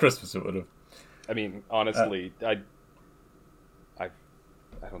 If it was Christmas, it would have. I mean, honestly, I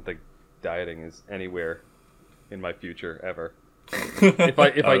don't think dieting is anywhere in my future ever.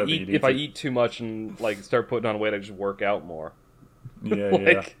 If I eat too much and like start putting on weight, I just work out more.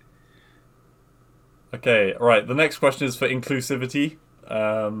 Yeah. Okay, right. The next question is for inclusivity.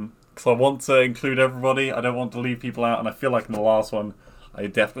 Because I want to include everybody. I don't want to leave people out, and I feel like in the last one, I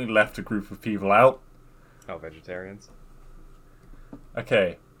definitely left a group of people out. Oh, vegetarians.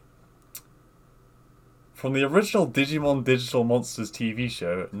 Okay. From the original Digimon Digital Monsters TV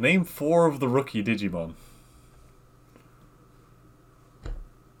show, name 4 of the rookie Digimon.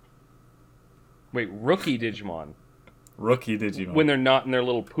 Wait, rookie Digimon. Rookie Digimon. When they're not in their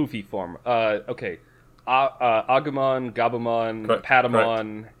little poofy form. Okay. Agumon, Gabumon, Correct.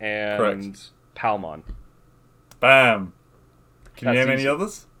 Patamon, and Correct. Palmon. Bam. Can you That's name any easy.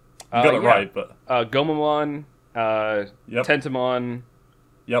 others? You got it Yeah. right, but... Gomamon, Yep. Tentamon,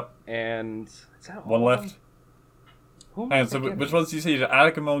 Yep. and... Is that all One of left. them? Who am I Hang on, so forgetting? which ones did you say? You did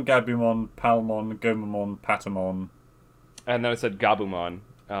Agumon, Gabumon, Palmon, Gomamon, Patamon. And then I said Gabumon.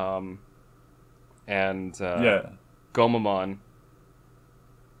 And Yeah. Gomamon.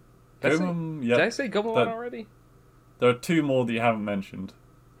 Gomam, Did I yep. say Gomamon That- already? There are 2 more that you haven't mentioned.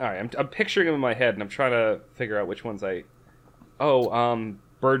 Alright, I'm picturing them in my head, and I'm trying to figure out which ones I... Oh,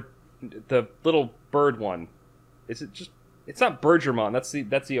 bird... The little bird one. Is it just... It's not Bergermon,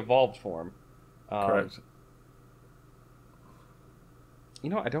 that's the evolved form. Correct. You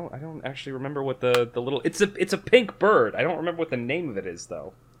know, I don't actually remember what the little... It's a pink bird. I don't remember what the name of it is,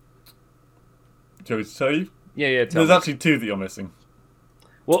 though. Do you want me to tell you? Yeah, tell There's me. actually 2 that you're missing.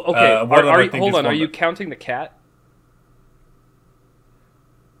 Well, okay, one of them I think hold is on, are one you that- counting the cat?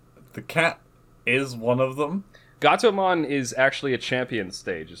 The cat is one of them. Gatomon is actually a champion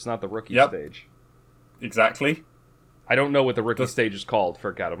stage. It's not the rookie Yep. stage. Exactly. I don't know what the rookie The- stage is called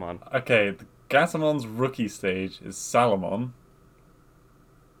for Gatomon. Okay, the Gatamon's rookie stage is Salamon.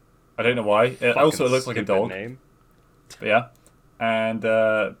 I don't know why. It also looks like a Stupid dog. Name. But yeah. And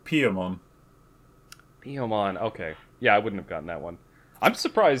Piamon. Piomon. Okay. Yeah, I wouldn't have gotten that one. I'm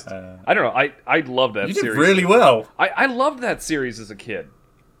surprised. Uh, I don't know. I loved that You series. did really well. I loved that series as a kid.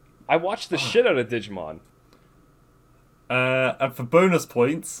 I watched the shit out of Digimon. And for bonus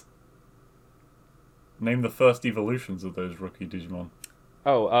points, name the first evolutions of those rookie Digimon.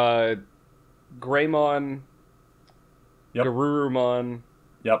 Oh, Greymon, Yep. Garurumon,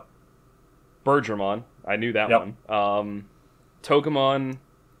 Yep. Birdramon. I knew that Yep. one. Togemon,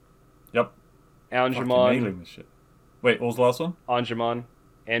 Yep. Fucking Angemon, nailing this shit. Wait, what was the last one? Angemon.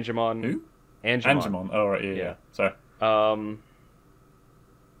 Who? Angemon. Angemon. Oh, right, yeah. Yeah. Sorry.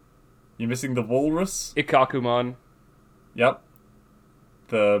 You're missing the Walrus. Ikakumon, Yep.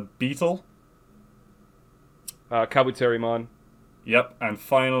 The Beetle. Kabuterimon. Yep. And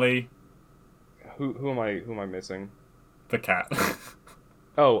finally, Who am I missing? the cat.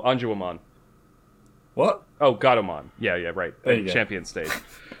 Oh, Anjuamon. What? Oh, Gatomon. Yeah, right. There you go. Champion stage.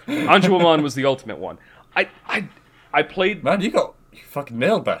 Anjuamon was the ultimate one. I played. Man, you fucking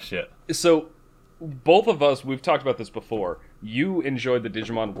nailed that shit. So, both of us, we've talked about this before. You enjoyed the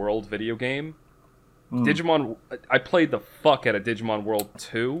Digimon World video game. Digimon, I played the fuck out of Digimon World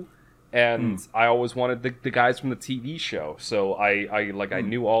 2, and I always wanted the guys from the TV show. So I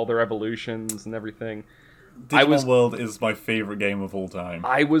knew all their evolutions and everything. Digimon World is my favorite game of all time.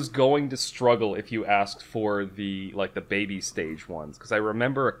 I was going to struggle if you asked for the baby stage ones, because I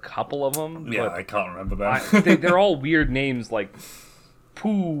remember a couple of them. Yeah, but I can't remember that. they're all weird names like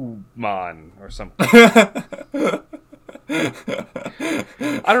Poomon or something.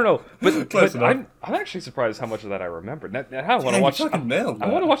 I don't know, but I'm actually surprised how much of that I remember. Now I want to watch. Fucking nailed that.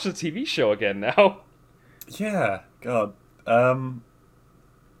 I want to watch the TV show again now. Yeah, God.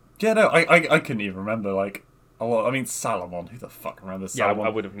 Yeah, no, I couldn't even remember, like, a lot. I mean, Salamon, who the fuck remembers Yeah, Salamon? I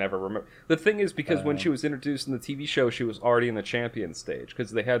would have never remembered. The thing is, because when she was introduced in the TV show, she was already in the champion stage,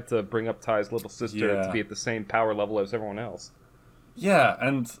 because they had to bring up Tai's little sister to be at the same power level as everyone else. Yeah,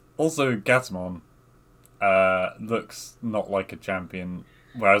 and also Gatomon looks not like a champion,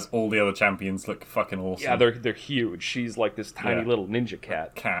 whereas all the other champions look fucking awesome. Yeah, they're huge. She's like this tiny Yeah. little ninja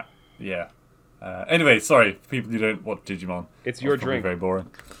cat. Cat, yeah. Anyway, sorry, for people who don't watch Digimon. It's your That's probably drink. very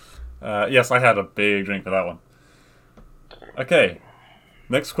boring. Yes, I had a big drink for that one. Okay,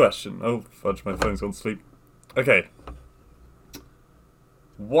 next question. Oh, fudge, my phone's gone to sleep. Okay.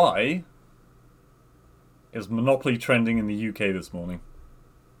 Why is Monopoly trending in the UK this morning?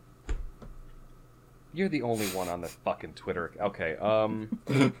 You're the only one on the fucking Twitter. Okay, Alright.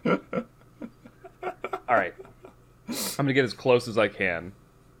 I'm gonna get as close as I can.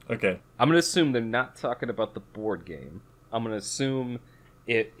 Okay. I'm gonna assume they're not talking about the board game. I'm gonna assume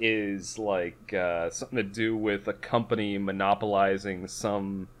it is like something to do with a company monopolizing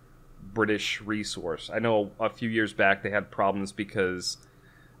some British resource. I know a few years back they had problems because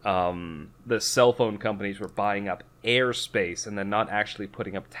the cell phone companies were buying up airspace and then not actually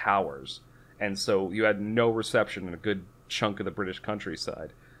putting up towers. And so you had no reception in a good chunk of the British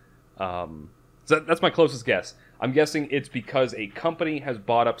countryside. So that's my closest guess. I'm guessing it's because a company has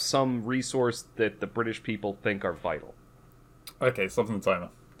bought up some resource that the British people think are vital. Okay, stopping the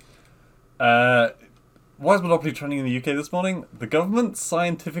timer. Why is Monopoly trending in the UK this morning? The Government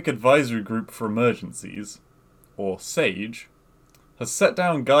Scientific Advisory Group for Emergencies, or SAGE, has set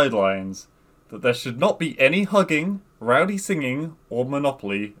down guidelines that there should not be any hugging, rowdy singing, or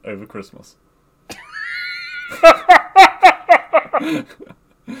Monopoly over Christmas.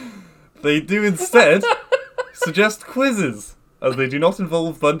 They do instead suggest quizzes, as they do not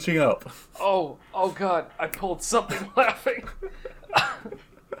involve bunching up. Oh god, I pulled something laughing.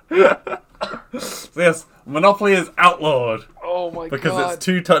 So yes, Monopoly is outlawed Oh my because god. it's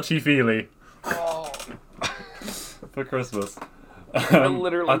too touchy-feely Oh, for Christmas. I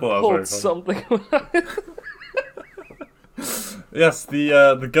literally I thought that was pulled very funny. something. Yes,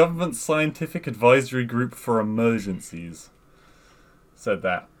 the Government Scientific Advisory Group for Emergencies said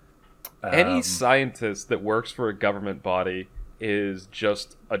that. Any scientist that works for a government body is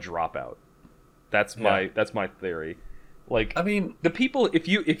just a dropout. That's my theory. Like, I mean, the people, if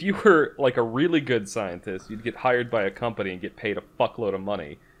you were like a really good scientist, you'd get hired by a company and get paid a fuckload of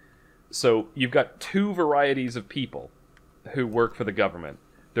money. So you've got two varieties of people who work for the government.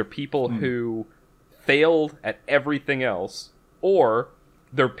 They're people who failed at everything else, or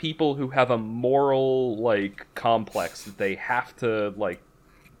they're people who have a moral like complex that they have to like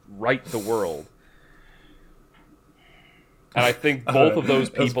right the world. And I think both of those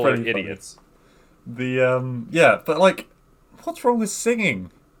people are idiots. Yeah, but like, what's wrong with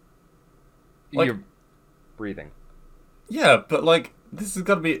singing? Like, You're breathing. yeah, but like, this is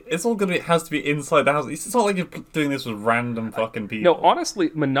gotta be. It's all gonna be. It has to be inside the house. It's not like you're doing this with random fucking people. No,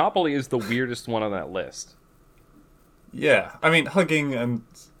 honestly, Monopoly is the weirdest one on that list. Yeah, I mean, hugging and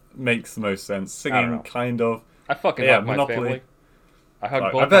makes the most sense. I don't Singing, know. kind of. I fucking Yeah, love my Monopoly. family. I hug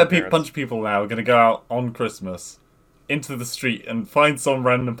Right, both I bet my a parents. bunch of people now are going to go out on Christmas into the street and find some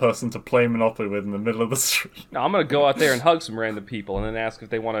random person to play Monopoly with in the middle of the street. No, I'm gonna go out there and hug some random people, and then ask if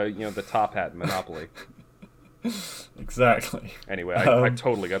they want to, the top hat in Monopoly. Exactly. Anyway, I Um,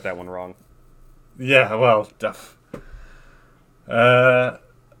 totally got that one wrong. Yeah, well,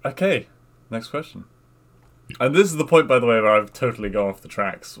 okay, next question. And this is the point, by the way, where I've totally gone off the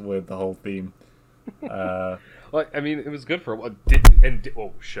tracks with the whole theme. Well, I mean, it was good for a while.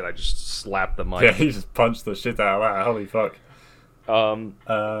 Oh shit! I just slapped the mic. Yeah, he just punched the shit out of that. Holy fuck. Even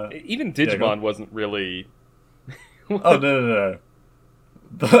yeah, go on. Digimon wasn't really. Oh, no.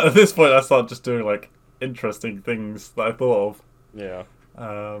 But at this point, I start just doing, like, interesting things that I thought of. Yeah.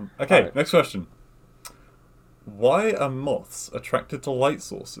 Okay, Alright. next question. Why are moths attracted to light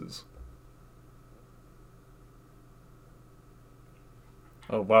sources?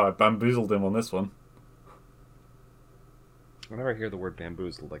 Oh, wow, I bamboozled him on this one. Whenever I hear the word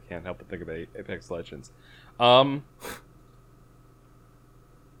bamboozled, I can't help but think of Apex Legends.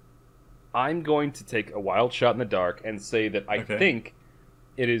 I'm going to take a wild shot in the dark and say that I Okay. think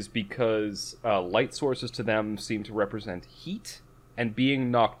it is because light sources to them seem to represent heat, and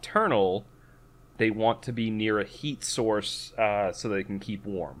being nocturnal, they want to be near a heat source so they can keep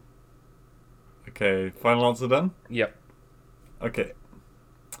warm. Okay, final answer done? Yep. Okay.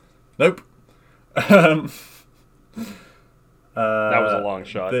 Nope. Um, That was a long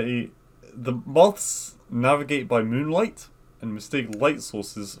shot. The moths navigate by moonlight and mistake light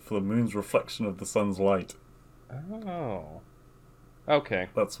sources for the moon's reflection of the sun's light. Oh. Okay.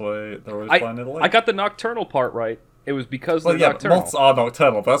 That's why they're always I flying in the light. I got the nocturnal part right. It was because Well, they're yeah, but nocturnal. moths are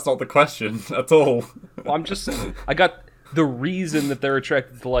nocturnal, but that's not the question at all. Well, I'm just saying, I got the reason that they're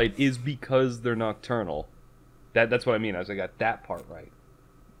attracted to light is because they're nocturnal. That's what I mean. I got that part right.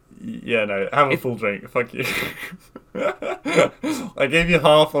 Yeah, no, have a full drink. Fuck you. I gave you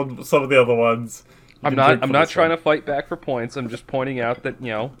half on some of the other ones. I'm not trying to fight back for points. I'm just pointing out that,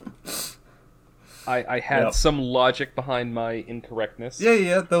 I had Yep. some logic behind my incorrectness.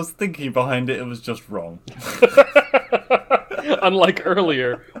 Yeah, there was thinking behind it, it was just wrong. Unlike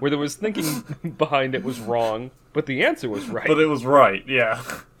earlier, where there was thinking behind it was wrong, but the answer was right. But it was right, yeah.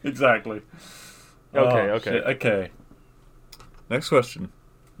 Exactly. Okay. Shit, okay. Next question.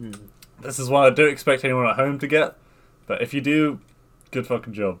 This is one I don't expect anyone at home to get, but if you do, good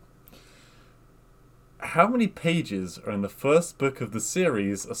fucking job. How many pages are in the first book of the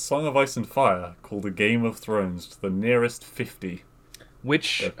series A Song of Ice and Fire called A Game of Thrones to the nearest 50?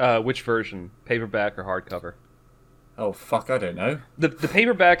 Which version? Paperback or hardcover? Oh, fuck, I don't know. The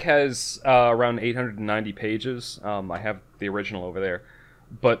paperback has around 890 pages. I have the original over there,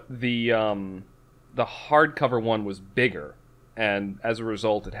 but the hardcover one was bigger, and as a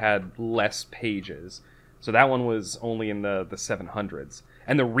result, it had less pages. So that one was only in the 700s,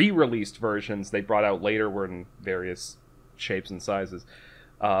 and the re-released versions they brought out later were in various shapes and sizes.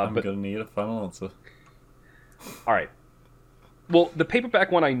 I'm But gonna need a final answer. all right. Well, the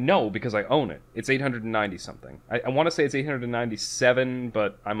paperback one I know because I own it. It's 890 something. I want to say it's 897,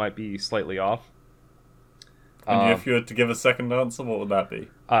 but I might be slightly off. And if you were to give a second answer, what would that be?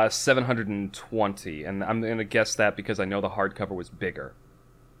 720, and I'm going to guess that because I know the hardcover was bigger.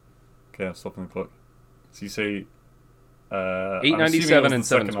 Okay, I'm stopping the clock. So you say... 897 and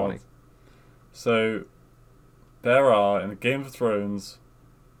 720. So, there are, in the Game of Thrones,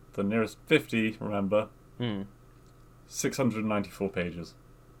 the nearest 50, remember, 694 pages.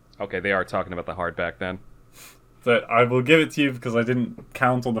 Okay, they are talking about the hardback then. So I will give it to you because I didn't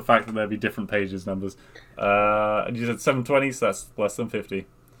count on the fact that there'd be different pages numbers. And you said 720, so that's less than 50.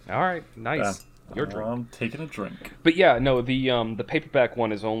 All right, nice. Your drink. I'm taking a drink. But yeah, no, the paperback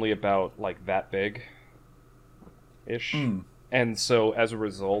one is only about like that big ish. And so as a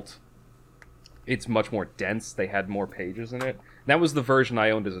result, it's much more dense. They had more pages in it. That was the version I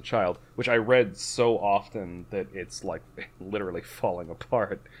owned as a child, which I read so often that it's like literally falling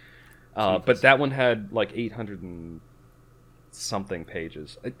apart. But that one had like 800 and something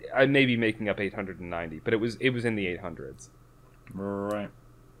pages. I may be making up 890, but it was in the 800s. Right.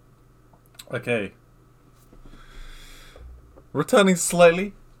 Okay. Returning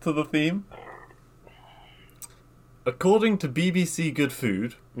slightly to the theme. According to BBC Good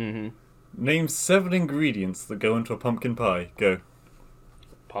Food, name 7 ingredients that go into a pumpkin pie. Go.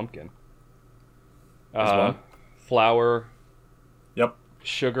 Pumpkin. There's one. Flour, Yep.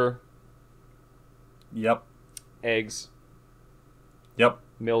 sugar, Yep. eggs, Yep.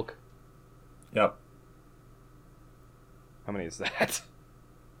 milk. Yep. How many is that?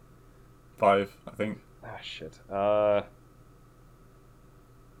 5, I think. Ah, shit. That's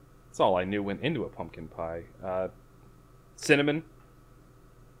all I knew went into a pumpkin pie. Cinnamon,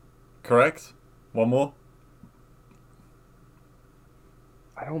 Correct. One more.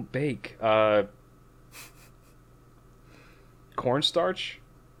 I don't bake. Cornstarch?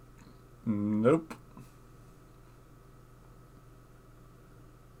 Nope.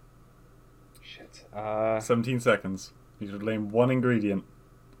 Shit. 17 seconds. You should name one ingredient.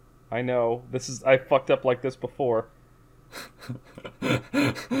 I know. I fucked up like this before.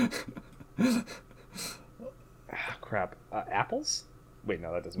 Crap. Apples? Wait,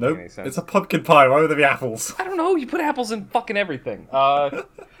 no, that doesn't Nope. make any sense. It's a pumpkin pie. Why would there be apples? I don't know. You put apples in fucking everything.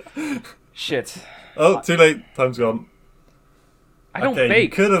 Shit. Oh, too late. Time's gone. I don't Okay, bake. you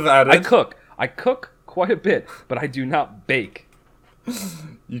could have added. I cook. I cook quite a bit, but I do not bake.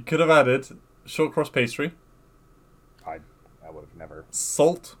 You could have added short cross pastry, I would have never.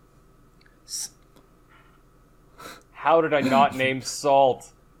 salt, How did I not name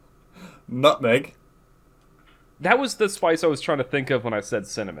salt? nutmeg. That was the spice I was trying to think of when I said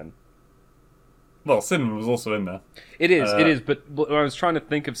cinnamon. Well, cinnamon was also in there. It is, but when I was trying to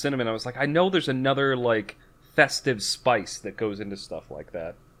think of cinnamon, I was like, I know there's another, like, festive spice that goes into stuff like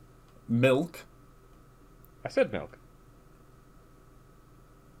that. Milk. I said milk.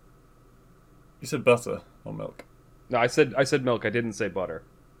 You said butter or milk. No, I said milk. I didn't say butter.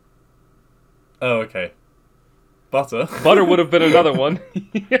 Oh, okay. Butter. Butter would have been another one.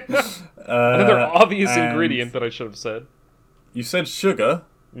 Another obvious and ingredient that I should have said. You said sugar,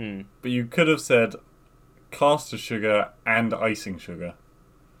 but you could have said caster sugar and icing sugar.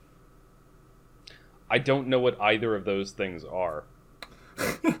 I don't know what either of those things are.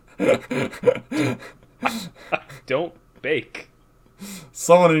 I don't bake.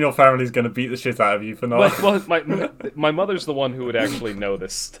 Someone in your family is going to beat the shit out of you for not. Well, my mother's the one who would actually know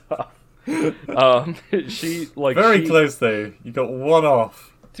this stuff. She Very close though. You got one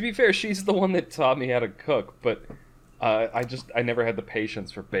off. To be fair, she's the one that taught me how to cook, but I never had the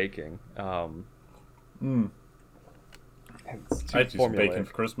patience for baking. It's too I do some bacon formulaic.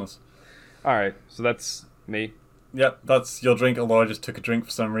 for Christmas. All right, so that's me. Yep, that's your drink. Although I just took a drink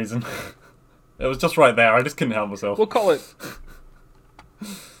for some reason. It was just right there. I just couldn't help myself. We'll call it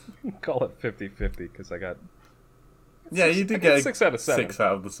 50-50 because I got. Yeah, you I did got get 6 out of 7. 6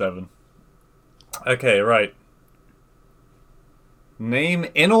 out of the 7. Okay, right. Name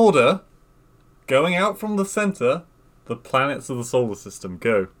in order, going out from the center, the planets of the solar system.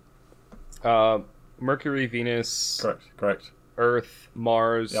 Go. Mercury, Venus, Correct. Earth,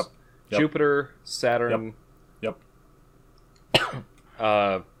 Mars, Yep. Jupiter, Saturn. Yep.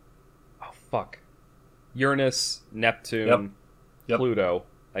 Oh fuck. Uranus, Neptune, Yep. Pluto.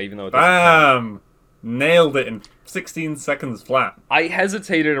 Even though it doesn't count. Bam! Nailed it in 16 seconds flat. I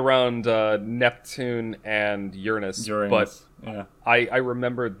hesitated around Neptune and Uranus, but yeah. I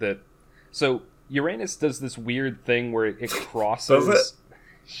remembered that. So Uranus does this weird thing where it crosses. Does it?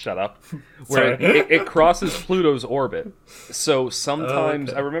 Shut up. Where Sorry. it crosses Pluto's orbit. So sometimes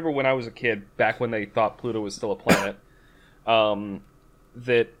Okay. I remember when I was a kid, back when they thought Pluto was still a planet,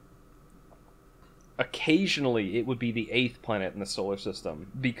 that occasionally it would be the 8th planet in the solar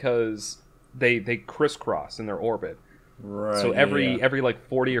system because they crisscross in their orbit. Right. So every yeah. like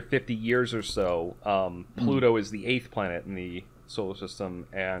 40 or 50 years or so, Pluto is the 8th planet in the solar system,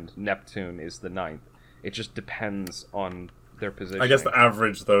 and Neptune is the 9th. It just depends on their position. I guess the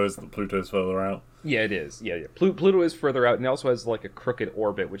average, though, is that Pluto's further out. Yeah, it is. Yeah. Pluto is further out, and it also has like a crooked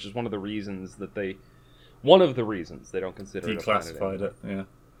orbit, which is one of the reasons they don't consider it a planet Declassified anymore. it, yeah.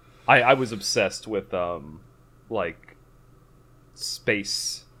 I was obsessed with like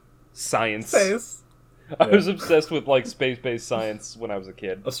space science. Space. I was obsessed with like space-based science when I was a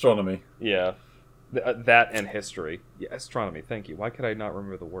kid. Astronomy. Yeah, that and history. Yeah, astronomy. Thank you. Why could I not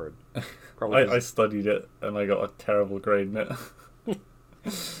remember the word? Probably. I studied it, and I got a terrible grade in it.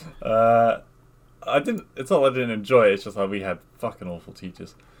 I didn't. It's not that I didn't enjoy it. It's just that we had fucking awful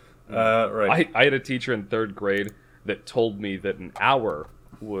teachers. Right. I had a teacher in 3rd grade that told me that an hour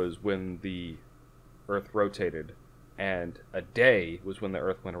was when the Earth rotated, and a day was when the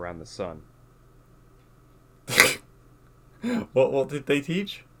Earth went around the sun. What did they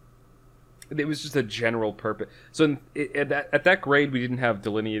teach? It was just a general purpose. So at that grade, we didn't have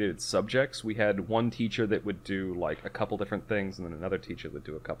delineated subjects. We had one teacher that would do like a couple different things, and then another teacher would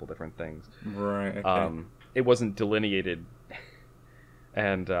do a couple different things. Right. Okay. It wasn't delineated,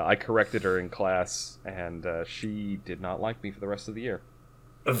 and I corrected her in class, and she did not like me for the rest of the year.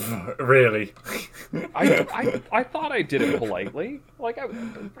 Really? I thought I did it politely. Like I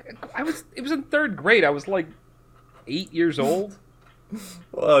was. It was in 3rd grade. I was like 8 years old.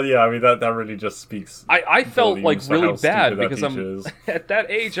 Well, yeah. I mean, that really just speaks. I felt like volumes to really how bad stupid that because teacher I'm is. at that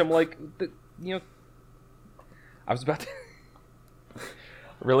age. I'm like, I was about to.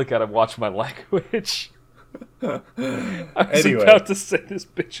 Really gotta watch my language. I was Anyway. about to say this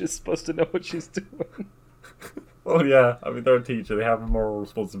bitch is supposed to know what she's doing. Well, yeah. I mean, they're a teacher. They have a moral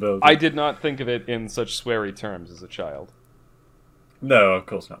responsibility. I did not think of it in such sweary terms as a child. No, of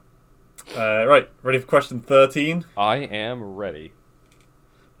course not. Right. Ready for question 13? I am ready.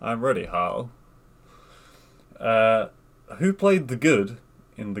 I'm ready, Hal. Who played the good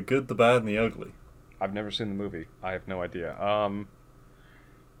in The Good, the Bad, and the Ugly? I've never seen the movie. I have no idea.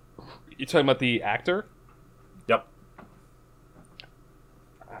 You talking about the actor? Yep.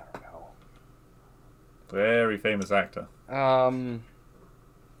 I don't know. Very famous actor.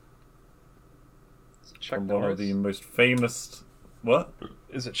 Is it Chuck From one Norris? of the most famous... What?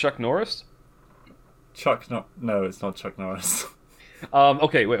 Is it Chuck Norris? No, it's not Chuck Norris.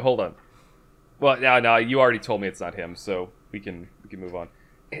 Okay, wait, hold on. Well, no, you already told me it's not him, so we can move on.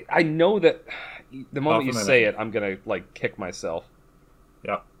 I know that the moment you Half a say minute. it, I'm gonna like kick myself.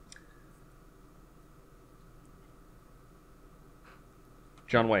 Yep.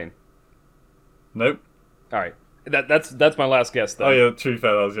 John Wayne. Nope. All right, that's my last guess. Then. Oh, yeah, true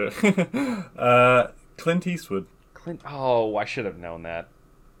fair, that was good. Clint Eastwood. Clint. Oh, I should have known that.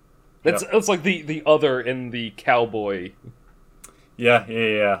 It's like the other in the cowboy Yeah.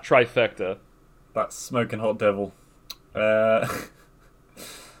 trifecta. That smoking hot devil. Okay,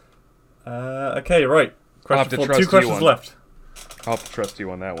 right. I'll have to Two trust you questions on- left. I'll have to trust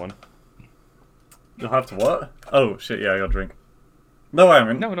you on that one. You'll have to what? Oh, shit, yeah, I got a drink. No, I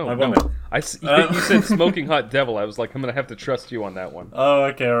haven't. No, I won it. You said smoking hot devil. I was like, I'm gonna have to trust you on that one. Oh,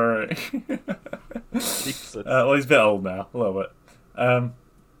 okay, alright. Jesus. Well, he's a bit old now, a little bit.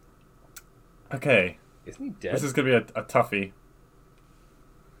 Okay, Isn't he dead? this is going to be a toughie.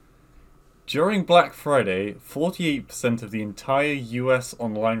 During Black Friday, 48% of the entire US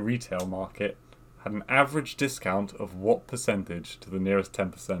online retail market had an average discount of what percentage to the nearest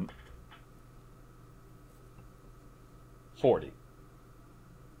 10%? 40.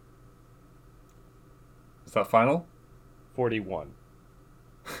 Is that final? 41.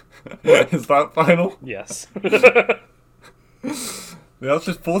 Is that final? Yes. The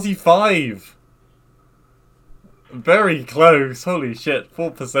answer's 45. Very close. Holy shit.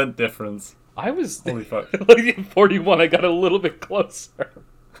 4% difference. I was Holy fuck. 41. I got a little bit closer.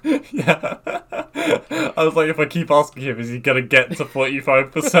 Yeah. I was like, if I keep asking him, is he going to get to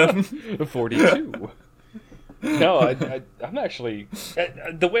 45%? 42. No, I'm actually.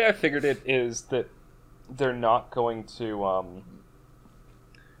 The way I figured it is that they're not going to.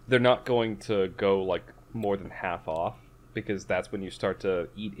 They're not going to go like more than half off because that's when you start to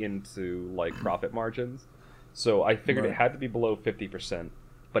eat into like profit margins. So I figured it Right. had to be below 50%,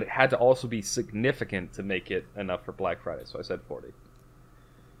 but it had to also be significant to make it enough for Black Friday. So I said 40.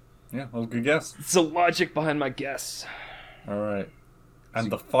 Yeah, that was a good guess. It's the logic behind my guess. Alright.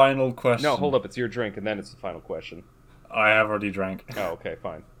 And the final question. No, hold up. It's your drink, and then it's the final question. I have already drank. Oh, okay,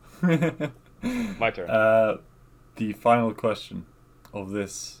 fine. My turn. The final question of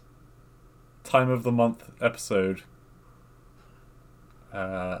this time of the month episode.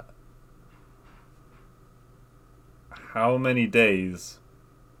 How many days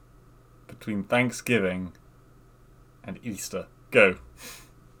between Thanksgiving and Easter? Go.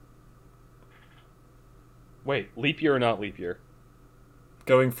 Wait, leap year or not leap year?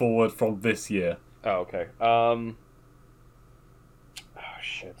 Going forward from this year. Oh, okay. Oh,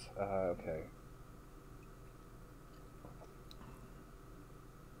 shit. Okay.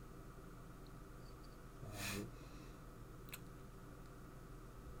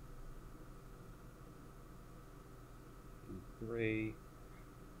 Three.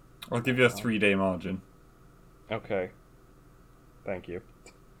 I'll give you a 3-day margin. Okay. Thank you.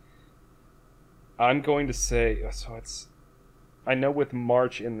 I'm going to say, so it's, I know with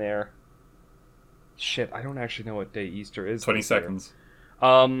March in there, shit, I don't actually know what day Easter is. 20 this year. seconds.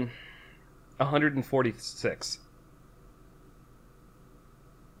 146.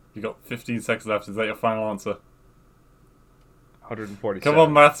 You got 15 seconds left. Is that your final answer? 147. Come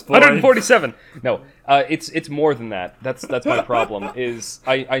on, maths boy. 147. No, it's more than that. That's my problem. Is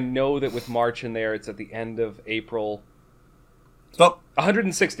I know that with March in there, it's at the end of April. Stop.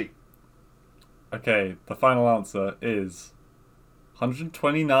 160. Okay, the final answer is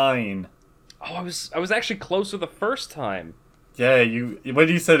 129. Oh, I was actually closer the first time. Yeah, when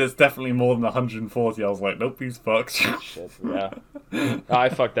you said it's definitely more than 140, I was like, nope, he's fucked. Shit, yeah. I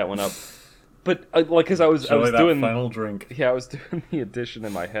fucked that one up. But like, cause I was Enjoy that doing final drink. Yeah, I was doing the addition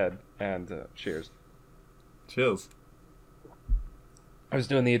in my head, and cheers. Cheers. I was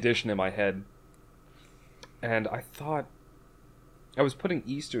doing the addition in my head, and I thought I was putting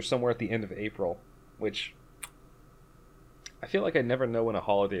Easter somewhere at the end of April, which I feel like I never know when a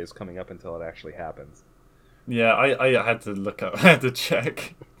holiday is coming up until it actually happens. Yeah, I had to look up, I had to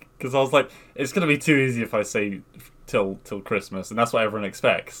check because I was like, it's gonna be too easy if I say till Christmas, and that's what everyone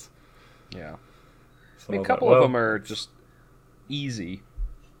expects. Yeah. So I mean, a was couple like, of well, them are just easy,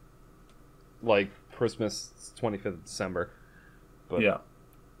 like Christmas 25th of December. But yeah.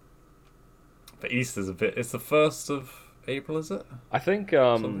 But Easter's a bit. It's the 1st of April, is it? I think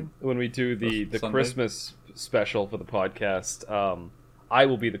Something? when we do the Sunday? Christmas special for the podcast, I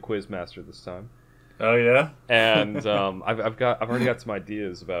will be the quiz master this time. Oh yeah. And I've already got some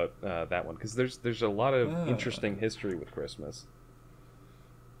ideas about that one because there's a lot of interesting history with Christmas.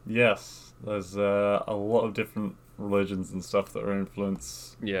 Yes, there's a lot of different religions and stuff that are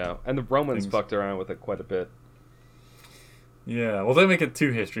influenced. Yeah, and the Romans Things. fucked around with it quite a bit. Yeah, well, don't make it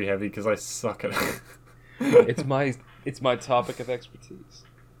too history heavy because I suck at it. It's my topic of expertise.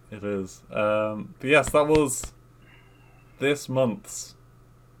 It is. But yes, that was this month's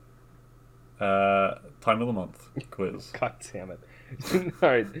time of the month quiz. God damn it! All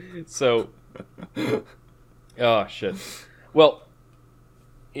right, so oh shit. Well,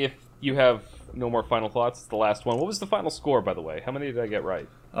 if you have no more final thoughts, it's the last one. What was the final score, by the way? How many did I get right?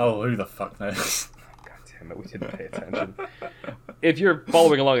 Oh, who the fuck knows? God damn it, we didn't pay attention. If you're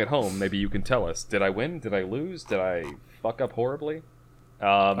following along at home, maybe you can tell us. Did I win? Did I lose? Did I fuck up horribly?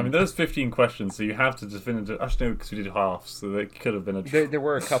 I mean, there's 15 questions, so you have to definitively. Actually, no, because we did halves, so there could have been a. There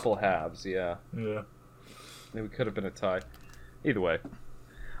were a couple halves, yeah. Yeah. Maybe it could have been a tie. Either way.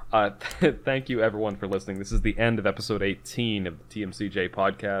 Thank you, everyone, for listening. This is the end of episode 18 of the TMCJ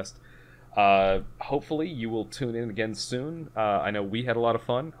podcast. Hopefully, you will tune in again soon. I know we had a lot of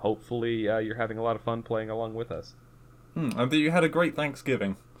fun. Hopefully, you're having a lot of fun playing along with us. And that you had a great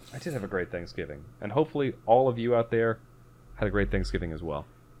Thanksgiving. I did have a great Thanksgiving. And hopefully, all of you out there had a great Thanksgiving as well.